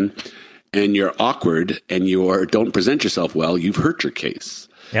walk in and you're awkward and don't present yourself well, you've hurt your case.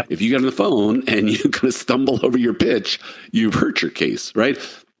 Yep. If you get on the phone and you kind of stumble over your pitch, you've hurt your case, right?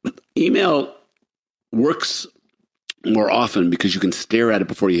 Email works more often because you can stare at it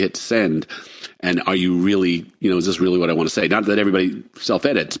before you hit send. And are you really, is this really what I want to say? Not that everybody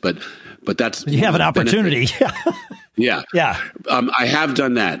self-edits, but that's... You have an opportunity. Yeah. I have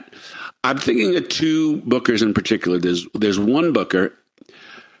done that. I'm thinking of two bookers in particular. There's one booker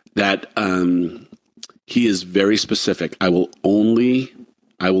that he is very specific. I will only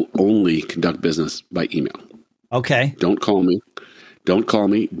conduct business by email. Okay. Don't call me.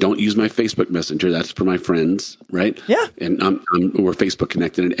 Don't use my Facebook Messenger. That's for my friends, right? Yeah. And we're Facebook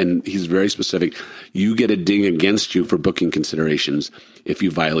connected, and he's very specific. You get a ding against you for booking considerations if you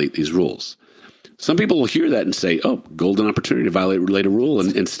violate these rules. Some people will hear that and say, "Oh, golden opportunity to relate a rule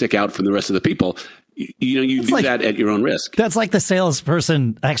and stick out from the rest of the people." You do that at your own risk. That's like the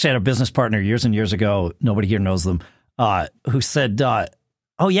salesperson. I actually had a business partner years and years ago. Nobody here knows them. Who said,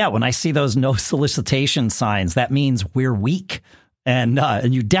 "Oh yeah, when I see those no solicitation signs, that means we're weak, and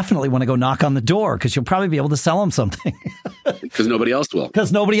you definitely want to go knock on the door because you'll probably be able to sell them something." Because nobody else will.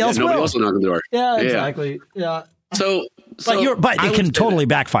 Because nobody else will knock on the door. Yeah, exactly. Yeah. But it can totally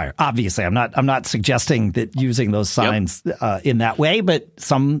backfire. Obviously, I'm not suggesting that using those signs in that way, but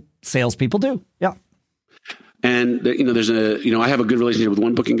some salespeople do. Yeah. And I have a good relationship with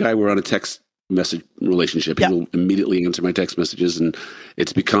one booking guy. We're on a text message relationship. He will immediately answer my text messages, and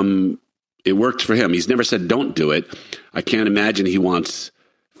it worked for him. He's never said don't do it. I can't imagine he wants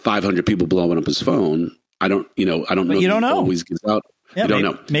 500 people blowing up his phone. I don't know. But you don't know. Always gets out. Yeah, you don't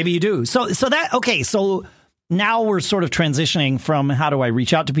know. Maybe you do. So now we're sort of transitioning from how do I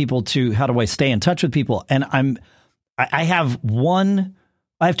reach out to people to how do I stay in touch with people? And I have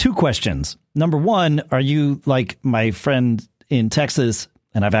two questions. Number one, are you like my friend in Texas?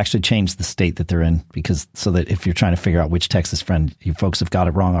 And I've actually changed the state that they're in so that if you're trying to figure out which Texas friend, you folks have got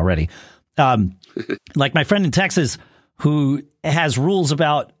it wrong already. Like my friend in Texas who has rules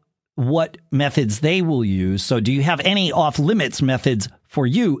about what methods they will use. So do you have any off limits methods for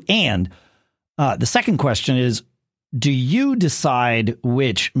you? And the second question is, do you decide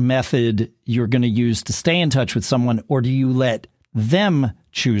which method you're going to use to stay in touch with someone, or do you let them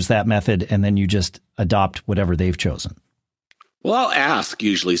choose that method and then you just adopt whatever they've chosen? Well, I'll ask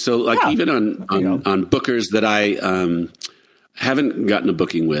usually. So even on bookers that I haven't gotten a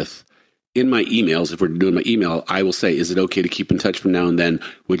booking with, in my emails, if we're doing my email, I will say, is it okay to keep in touch from now and then?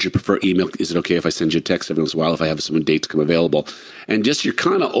 Would you prefer email? Is it okay if I send you a text every once in a while if I have some dates come available? And just you're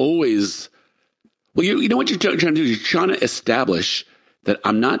kind of always, well, you know what you're trying to do? You're trying to establish that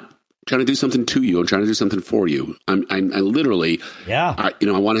I'm not trying to do something to you. I'm trying to do something for you. I literally, I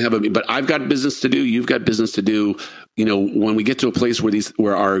want to have but I've got business to do. You've got business to do. When we get to a place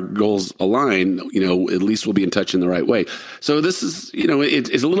where our goals align, at least we'll be in touch in the right way. So this is,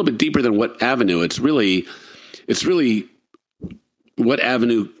 it's a little bit deeper than what avenue. It's really what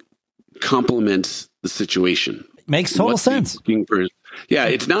avenue complements the situation. Makes total sense.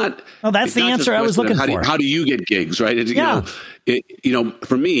 It's not. Oh, that's the answer I was looking for. How do you get gigs, right?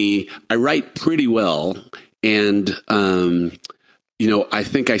 For me, I write pretty well, and I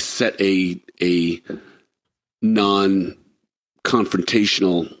think I set a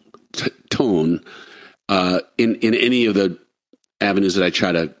non-confrontational tone in any of the avenues that I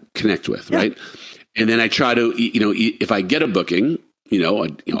try to connect with, right? And then I try to, if I get a booking. I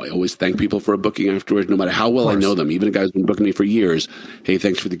always thank people for a booking afterwards, no matter how well I know them. Even a guy who's been booking me for years. Hey,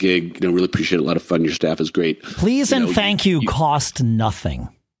 thanks for the gig. Really appreciate it. A lot of fun. Your staff is great. Please and thank you cost nothing.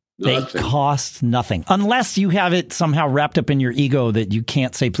 They cost nothing. Unless you have it somehow wrapped up in your ego that you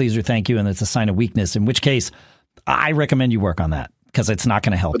can't say please or thank you, and it's a sign of weakness, in which case I recommend you work on that, because it's not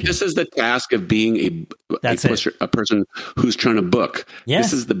going to help you. This is the task of being a person who's trying to book.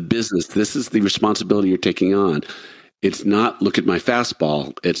 This is the business. This is the responsibility you're taking on. It's not look at my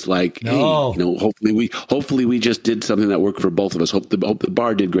fastball. It's like, hey, hopefully we just did something that worked for both of us. Hope the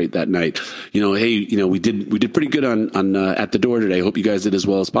bar did great that night. Hey, we did pretty good on At the Door today. Hope you guys did as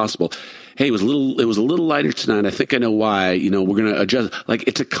well as possible. Hey, it was a little lighter tonight. I think I know why. We're going to adjust. Like,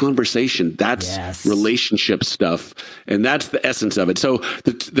 it's a conversation. That's relationship stuff, and that's the essence of it. So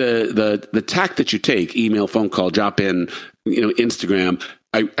the tack that you take, email, phone call, drop in, Instagram.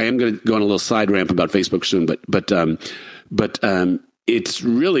 I am going to go on a little side ramp about Facebook soon, but it's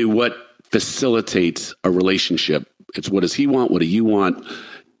really what facilitates a relationship. It's what does he want? What do you want?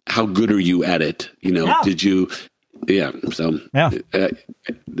 How good are you at it? Did you? Yeah. So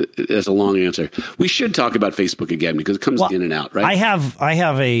that's a long answer. We should talk about Facebook again because it comes in and out, right? I have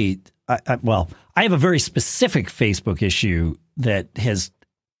a very specific Facebook issue that has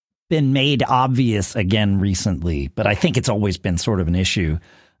been made obvious again recently, but I think it's always been sort of an issue,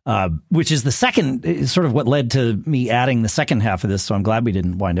 which is the second, sort of what led to me adding the second half of this. So I'm glad we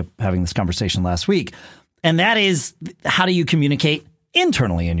didn't wind up having this conversation last week. And that is, how do you communicate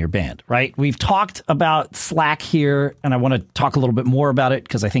internally in your band, right? We've talked about Slack here, and I want to talk a little bit more about it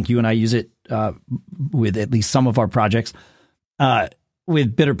because I think you and I use it with at least some of our projects.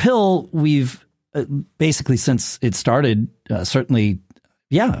 With Bitter Pill, we've basically, since it started, certainly,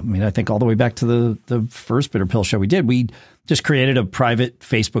 I think all the way back to the first Bitter Pill show we did, we just created a private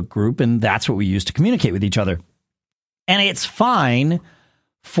Facebook group, and that's what we use to communicate with each other. And it's fine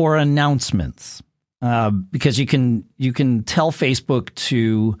for announcements because you can tell Facebook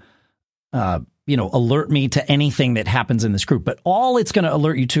to alert me to anything that happens in this group, but all it's going to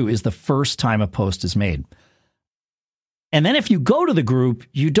alert you to is the first time a post is made. And then if you go to the group,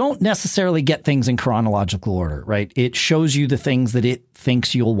 you don't necessarily get things in chronological order, right? It shows you the things that it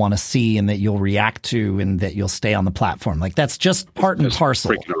thinks you'll want to see and that you'll react to and that you'll stay on the platform. Like, that's just part and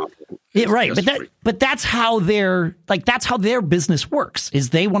parcel. Right. But that's how their business works, is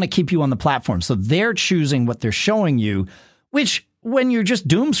they want to keep you on the platform. So they're choosing what they're showing you, which when you're just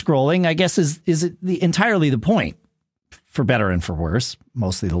doom scrolling, I guess is entirely the point, for better and for worse,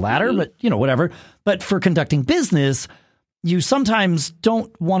 mostly the latter, but whatever. But for conducting business, you sometimes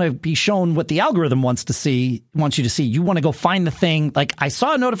don't want to be shown what the algorithm wants you to see. You want to go find the thing. Like, I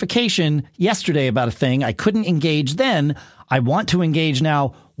saw a notification yesterday about a thing. I couldn't engage then. I want to engage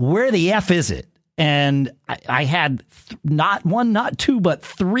now. Where the F is it? And I had not one, not two, but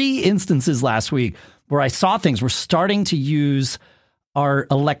 3 instances last week where I saw things. We're starting to use our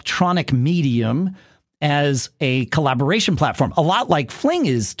electronic medium as a collaboration platform, a lot like Fling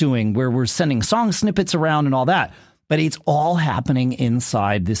is doing, where we're sending song snippets around and all that. But it's all happening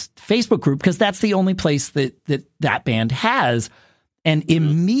inside this Facebook group because that's the only place that band has. And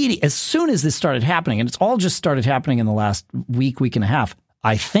as soon as this started happening, and it's all just started happening in the last week and a half,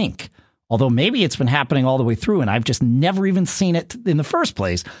 I think, although maybe it's been happening all the way through and I've just never even seen it in the first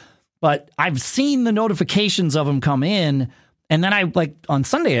place. But I've seen the notifications of them come in. And then on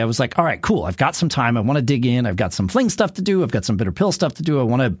Sunday, I was like, all right, cool. I've got some time. I want to dig in. I've got some Fling stuff to do. I've got some Bitter Pill stuff to do. I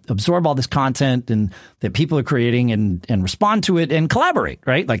want to absorb all this content and that people are creating and respond to it and collaborate,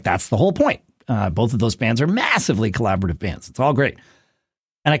 right? Like, that's the whole point. Both of those bands are massively collaborative bands. It's all great.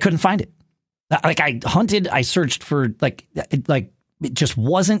 And I couldn't find it. Like, I hunted, I searched for it just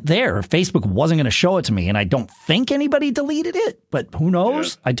wasn't there. Facebook wasn't going to show it to me. And I don't think anybody deleted it, but who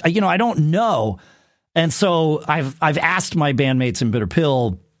knows? Yeah. I don't know. And so I've asked my bandmates in Bitter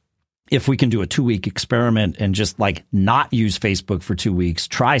Pill if we can do a 2-week experiment and just like not use Facebook for 2 weeks,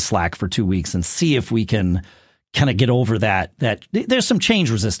 try Slack for 2 weeks and see if we can kind of get over that there's some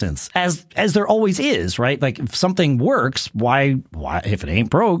change resistance as there always is, right? Like if something works, why if it ain't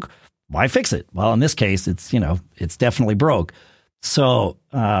broke, why fix it? Well, in this case, it's, it's definitely broke. So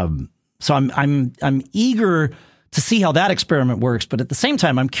I'm eager to see how that experiment works, but at the same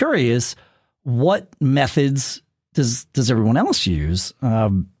time, I'm curious what methods does everyone else use?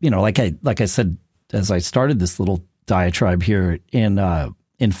 Like I said, as I started this little diatribe here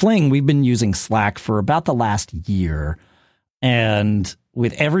in Fling, we've been using Slack for about the last year, and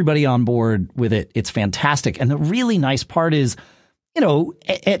with everybody on board with it, it's fantastic. And the really nice part is,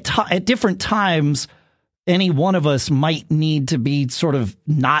 at different times, any one of us might need to be sort of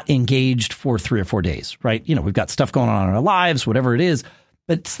not engaged for 3 or 4 days, right? We've got stuff going on in our lives, whatever it is.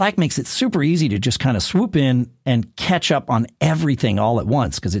 But Slack makes it super easy to just kind of swoop in and catch up on everything all at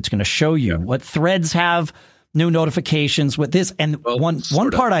once, because it's going to show you what threads have new notifications with this. And one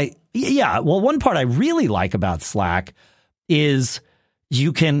part I really like about Slack is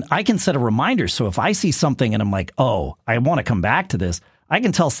I can set a reminder. So if I see something and I'm like, oh, I want to come back to this, I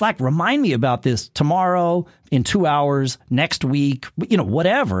can tell Slack, remind me about this tomorrow, in 2 hours, next week,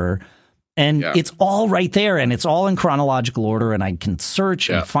 whatever. And it's all right there, and it's all in chronological order, and I can search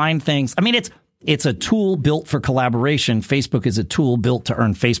and find things. I mean, it's a tool built for collaboration. Facebook is a tool built to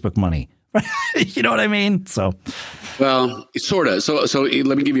earn Facebook money. You know what I mean? So, well, sort of. So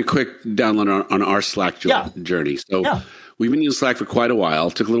let me give you a quick download on our Slack journey. So we've been using Slack for quite a while.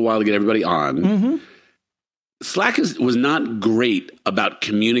 It took a little while to get everybody on. Mm-hmm. Slack was not great about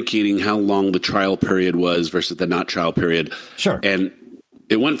communicating how long the trial period was versus the not trial period. Sure. And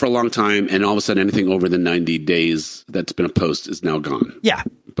it went for a long time, and all of a sudden, anything over the 90 days that's been a post is now gone. Yeah,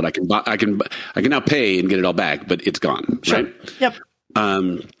 but I can now pay and get it all back, but it's gone. Sure. Right? Yep.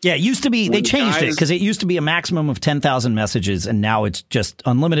 It used to be, they changed it because it used to be a maximum of 10,000 messages, and now it's just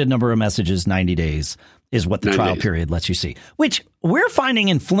unlimited number of messages. 90 days is what the trial period lets you see, which we're finding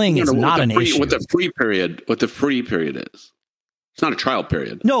in Fling is not an issue. What the free period is. It's not a trial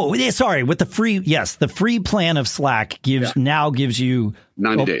period. No, sorry. With the free plan of Slack gives you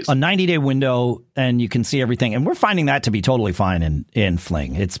 90 days, a 90-day window, and you can see everything. And we're finding that to be totally fine in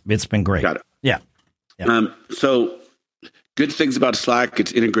Fling. It's been great. Got it. Yeah. So good things about Slack,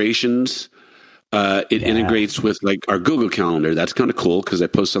 its integrations. It integrates with like our Google Calendar. That's kind of cool because I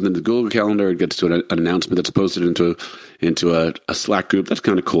post something to Google Calendar, it gets to an announcement that's posted into a Slack group. That's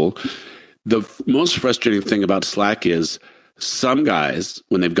kind of cool. The most frustrating thing about Slack is some guys,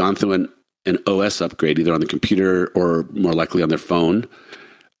 when they've gone through an OS upgrade, either on the computer or more likely on their phone,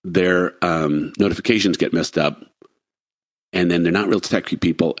 their notifications get messed up, and then they're not real techy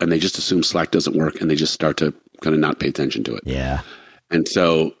people, and they just assume Slack doesn't work, and they just start to kind of not pay attention to it. Yeah. And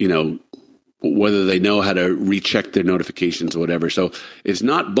so, whether they know how to recheck their notifications or whatever. So it's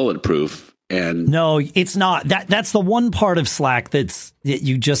not bulletproof. And no, it's not. That's the one part of Slack that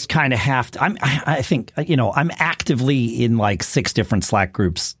you just kind of have to. I think I'm actively in like 6 different Slack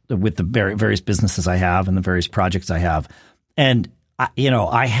groups with the various businesses I have and the various projects I have, and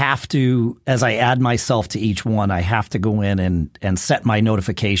I have to, as I add myself to each one, I have to go in and set my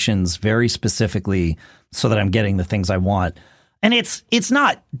notifications very specifically so that I'm getting the things I want. And it's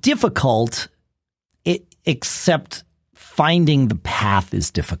not difficult, except finding the path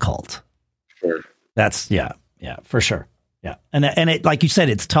is difficult. Sure. That's for sure. Yeah. And it, like you said,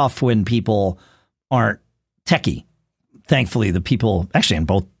 it's tough when people aren't techie. Thankfully, the people actually in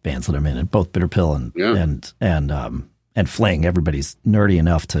both bands that I'm in, both Bitter Pill and Fling, everybody's nerdy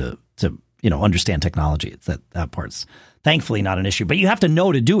enough to understand technology. It's that part's thankfully not an issue, but you have to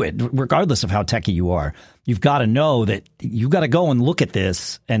know to do it regardless of how techie you are. You've got to know that you got to go and look at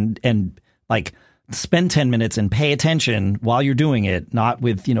this and like spend 10 minutes and pay attention while you're doing it, not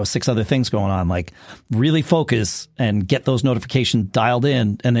with, 6 other things going on. Like really focus and get those notifications dialed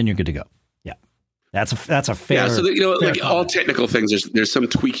in, and then you're good to go. Yeah. That's a fair. Yeah. So, like all technical things, there's some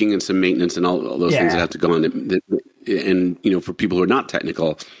tweaking and some maintenance and all those things that have to go on. And, for people who are not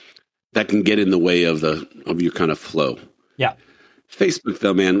technical, that can get in the way of your kind of flow. Yeah. Facebook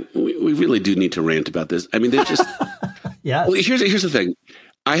though, man, we really do need to rant about this. I mean, they're just, yeah. Well, here's the thing.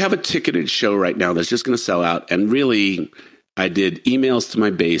 I have a ticketed show right now that's just going to sell out. And really, I did emails to my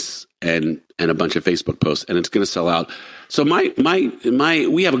base and a bunch of Facebook posts, and it's going to sell out. So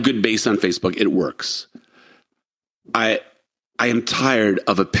we have a good base on Facebook. It works. I am tired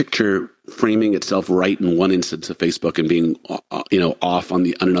of a picture framing itself right in one instance of Facebook and being, off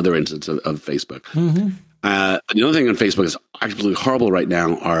on another instance of Facebook. Mm-hmm. The other thing on Facebook is absolutely horrible right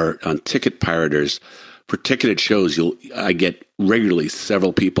now are ticket pirators for ticketed shows, I get regularly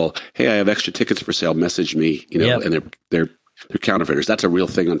several people, hey, I have extra tickets for sale, message me, and they're counterfeiters. That's a real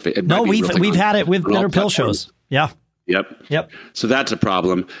thing on Facebook. No, we've had it with Bitter Pill shows. Yeah. Yep. So that's a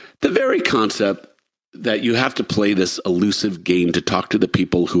problem. The very concept that you have to play this elusive game to talk to the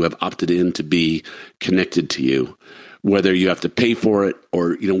people who have opted in to be connected to you, whether you have to pay for it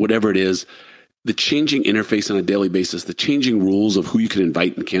or, whatever it is, the changing interface on a daily basis, the changing rules of who you can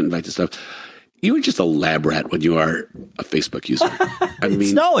invite and can't invite to stuff. You are just a lab rat when you are a Facebook user. I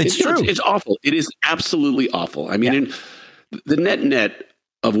mean, it's true. It's awful. It is absolutely awful. I mean, the net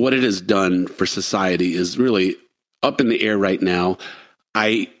of what it has done for society is really up in the air right now.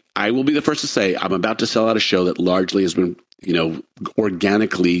 I will be the first to say I'm about to sell out a show that largely has been,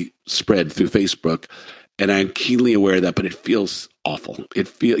 organically spread through Facebook. And I'm keenly aware of that, but it feels awful.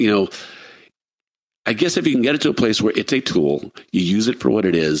 I guess if you can get it to a place where it's a tool, you use it for what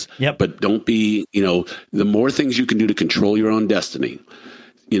it is, but don't be, the more things you can do to control your own destiny,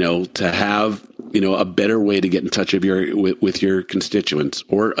 to have, a better way to get in touch with your constituents,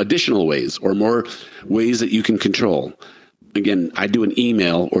 or additional ways, or more ways that you can control. Again, I do an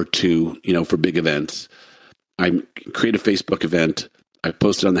email or two, for big events. I create a Facebook event. I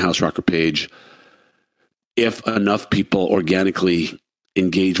post it on the House Rocker page. If enough people organically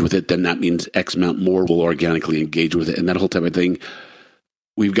engage with it, then that means X amount more will organically engage with it. And that whole type of thing,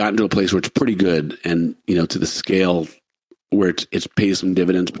 we've gotten to a place where it's pretty good. And, to the scale where it's pays some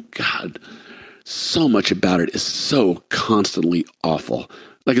dividends. But God, so much about it is so constantly awful.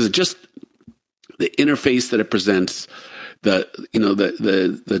 Like, is it just the interface that it presents,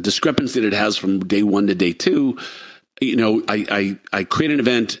 the discrepancy that it has from day one to day two? I create an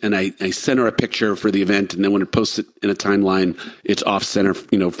event and I center a picture for the event, and then when it posts it in a timeline, it's off center,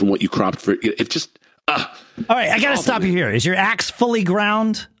 from what you cropped for. It just all right, I got to stop you here. Is your axe fully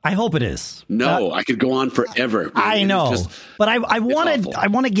ground? I hope it is. No, I could go on forever. I know, but I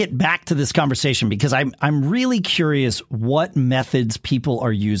want to get back to this conversation because I'm really curious what methods people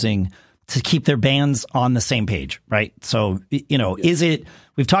are using to keep their bands on the same page, right? So, is it,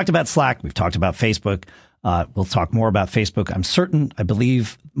 we've talked about Slack, we've talked about Facebook, we'll talk more about Facebook. I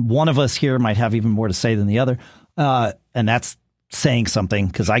believe one of us here might have even more to say than the other. And that's saying something,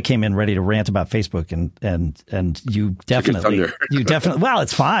 because I came in ready to rant about Facebook and you definitely, well,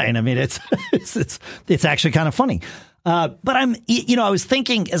 it's fine. I mean, it's actually kind of funny. But I was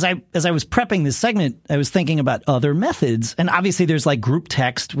thinking as I was prepping this segment, I was thinking about other methods, and obviously there's like group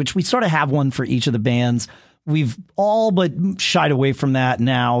text, which we sort of have one for each of the bands. We've all but shied away from that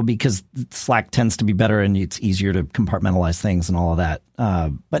now because Slack tends to be better and it's easier to compartmentalize things and all of that.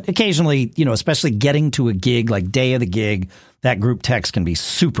 But occasionally, especially getting to a gig, like day of the gig, that group text can be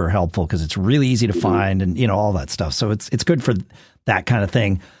super helpful because it's really easy to find and, all that stuff. So it's good for that kind of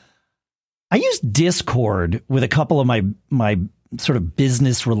thing. I use Discord with a couple of my sort of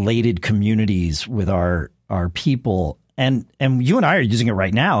business related communities with our people. And you and I are using it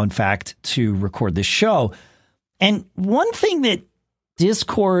right now, in fact, to record this show. And one thing that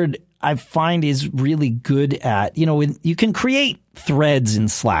Discord I find is really good at, you can create threads in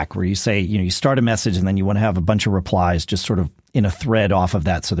Slack where you say, you start a message and then you want to have a bunch of replies just sort of in a thread off of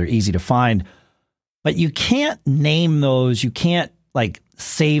that so they're easy to find. But you can't name those. You can't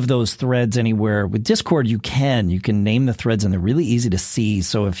save those threads anywhere. With Discord, you can name the threads and they're really easy to see.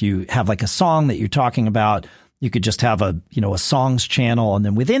 So if you have a song that you're talking about, you could just have a songs channel. And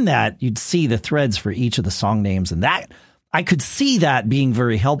then within that, you'd see the threads for each of the song names. And that I could see that being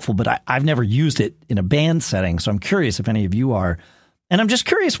very helpful, but I've never used it in a band setting. So I'm curious if any of you are. And I'm just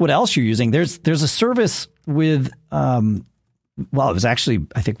curious what else you're using. There's a service with, it was actually,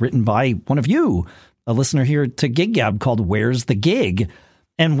 I think, written by one of you, a listener here to Gig Gab, called Where's the Gig?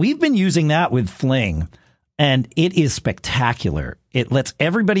 And we've been using that with Fling, and it is spectacular. It lets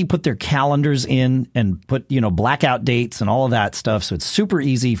everybody put their calendars in and put, blackout dates and all of that stuff. So it's super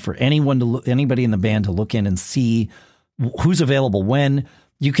easy for anybody in the band to look in and see who's available when.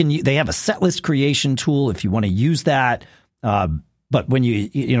 They have a set list creation tool if you want to use that. But when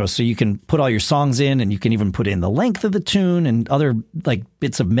so you can put all your songs in, and you can even put in the length of the tune and other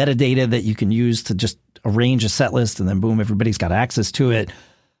bits of metadata that you can use to just arrange a set list, and then boom, everybody's got access to it.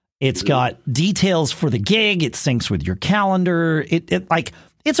 It's got details for the gig. It syncs with your calendar.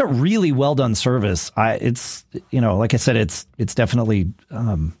 It's a really well done service. It's like I said, it's definitely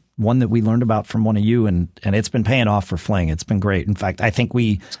one that we learned about from one of you, and it's been paying off for Fling. It's been great. In fact, I think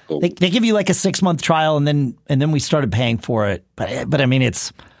they give you a 6-month trial, and then we started paying for it. But I mean,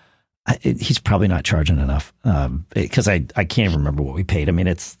 he's probably not charging enough because I can't even remember what we paid. I mean,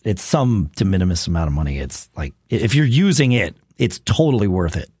 it's some de minimis amount of money. It's if you're using it, it's totally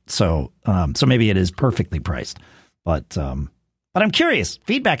worth it. So maybe it is perfectly priced, but I'm curious.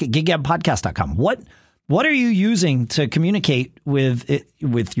 Feedback at giggabpodcast.com. What are you using to communicate with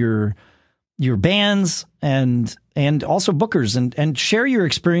your bands and also bookers, and share your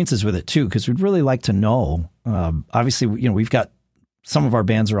experiences with it too, because we'd really like to know. Obviously, we've got some of our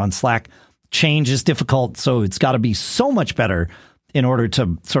bands are on Slack. Change is difficult, so it's got to be so much better in order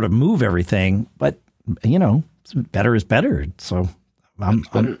to sort of move everything. But better is better. So I'm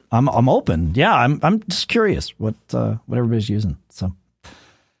open. Yeah, I'm just curious what everybody's using. So,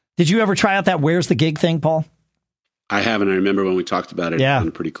 did you ever try out that "Where's the Gig" thing, Paul? I haven't. I remember when we talked about it. Yeah,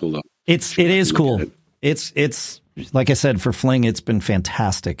 it's pretty cool though. It is cool. It's like I said, for Fling, it's been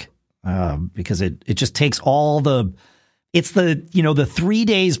fantastic because it just takes all the 3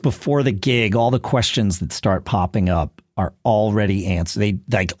 days before the gig, all the questions that start popping up are already answered.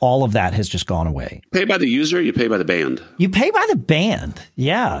 All of that has just gone away. Pay by the user, you pay by the band. You pay by the band.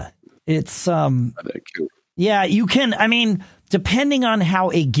 Yeah. It's yeah, you can. I mean, depending on how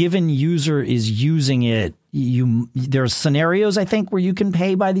a given user is using it, there's scenarios I think where you can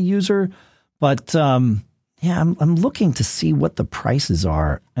pay by the user, but yeah, I'm looking to see what the prices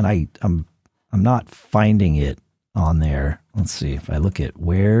are, and I'm not finding it on there. Let's see if I look at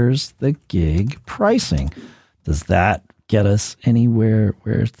 "Where's the Gig" pricing. Does that get us anywhere?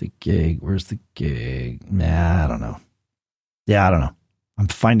 Where's the gig? Where's the gig? Nah, I don't know. Yeah, I don't know. I'm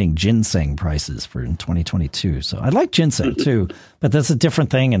finding ginseng prices for in 2022. So I like ginseng too, but that's a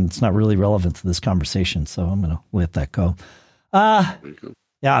different thing, and it's not really relevant to this conversation. So I'm going to let that go. Yeah,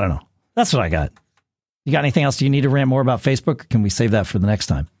 I don't know. That's what I got. You got anything else? Do you need to rant more about Facebook, or can we save that for the next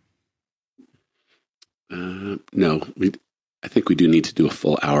time? No, I think we do need to do a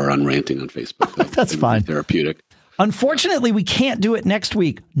full hour on ranting on Facebook. That's fine. Therapeutic. Unfortunately, we can't do it next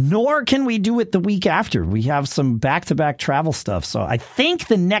week, nor can we do it the week after. We have some back-to-back travel stuff. So I think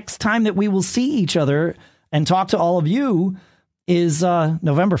the next time that we will see each other and talk to all of you is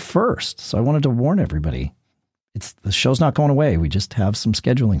November 1st. So I wanted to warn everybody. The show's not going away. We just have some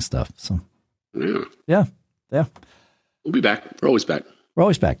scheduling stuff. So yeah. We'll be back. We're always back. We're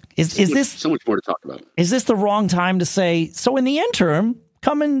always back. Is this so much more to talk about? Is this the wrong time to say, so in the interim,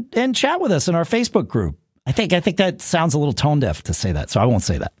 come and chat with us in our Facebook group? I think that sounds a little tone deaf to say that, so I won't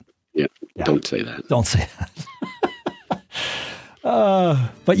say that. Yeah. Don't say that. Don't say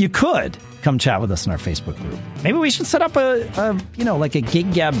that. But you could come chat with us in our Facebook group. Maybe we should set up like a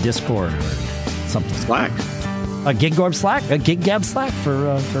Gig Gab Discord or something. Slack. A Gig Gab Slack for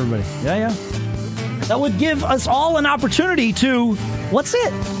everybody. Yeah. That would give us all an opportunity to, what's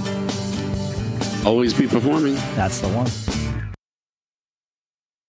it? Always be performing. That's the one.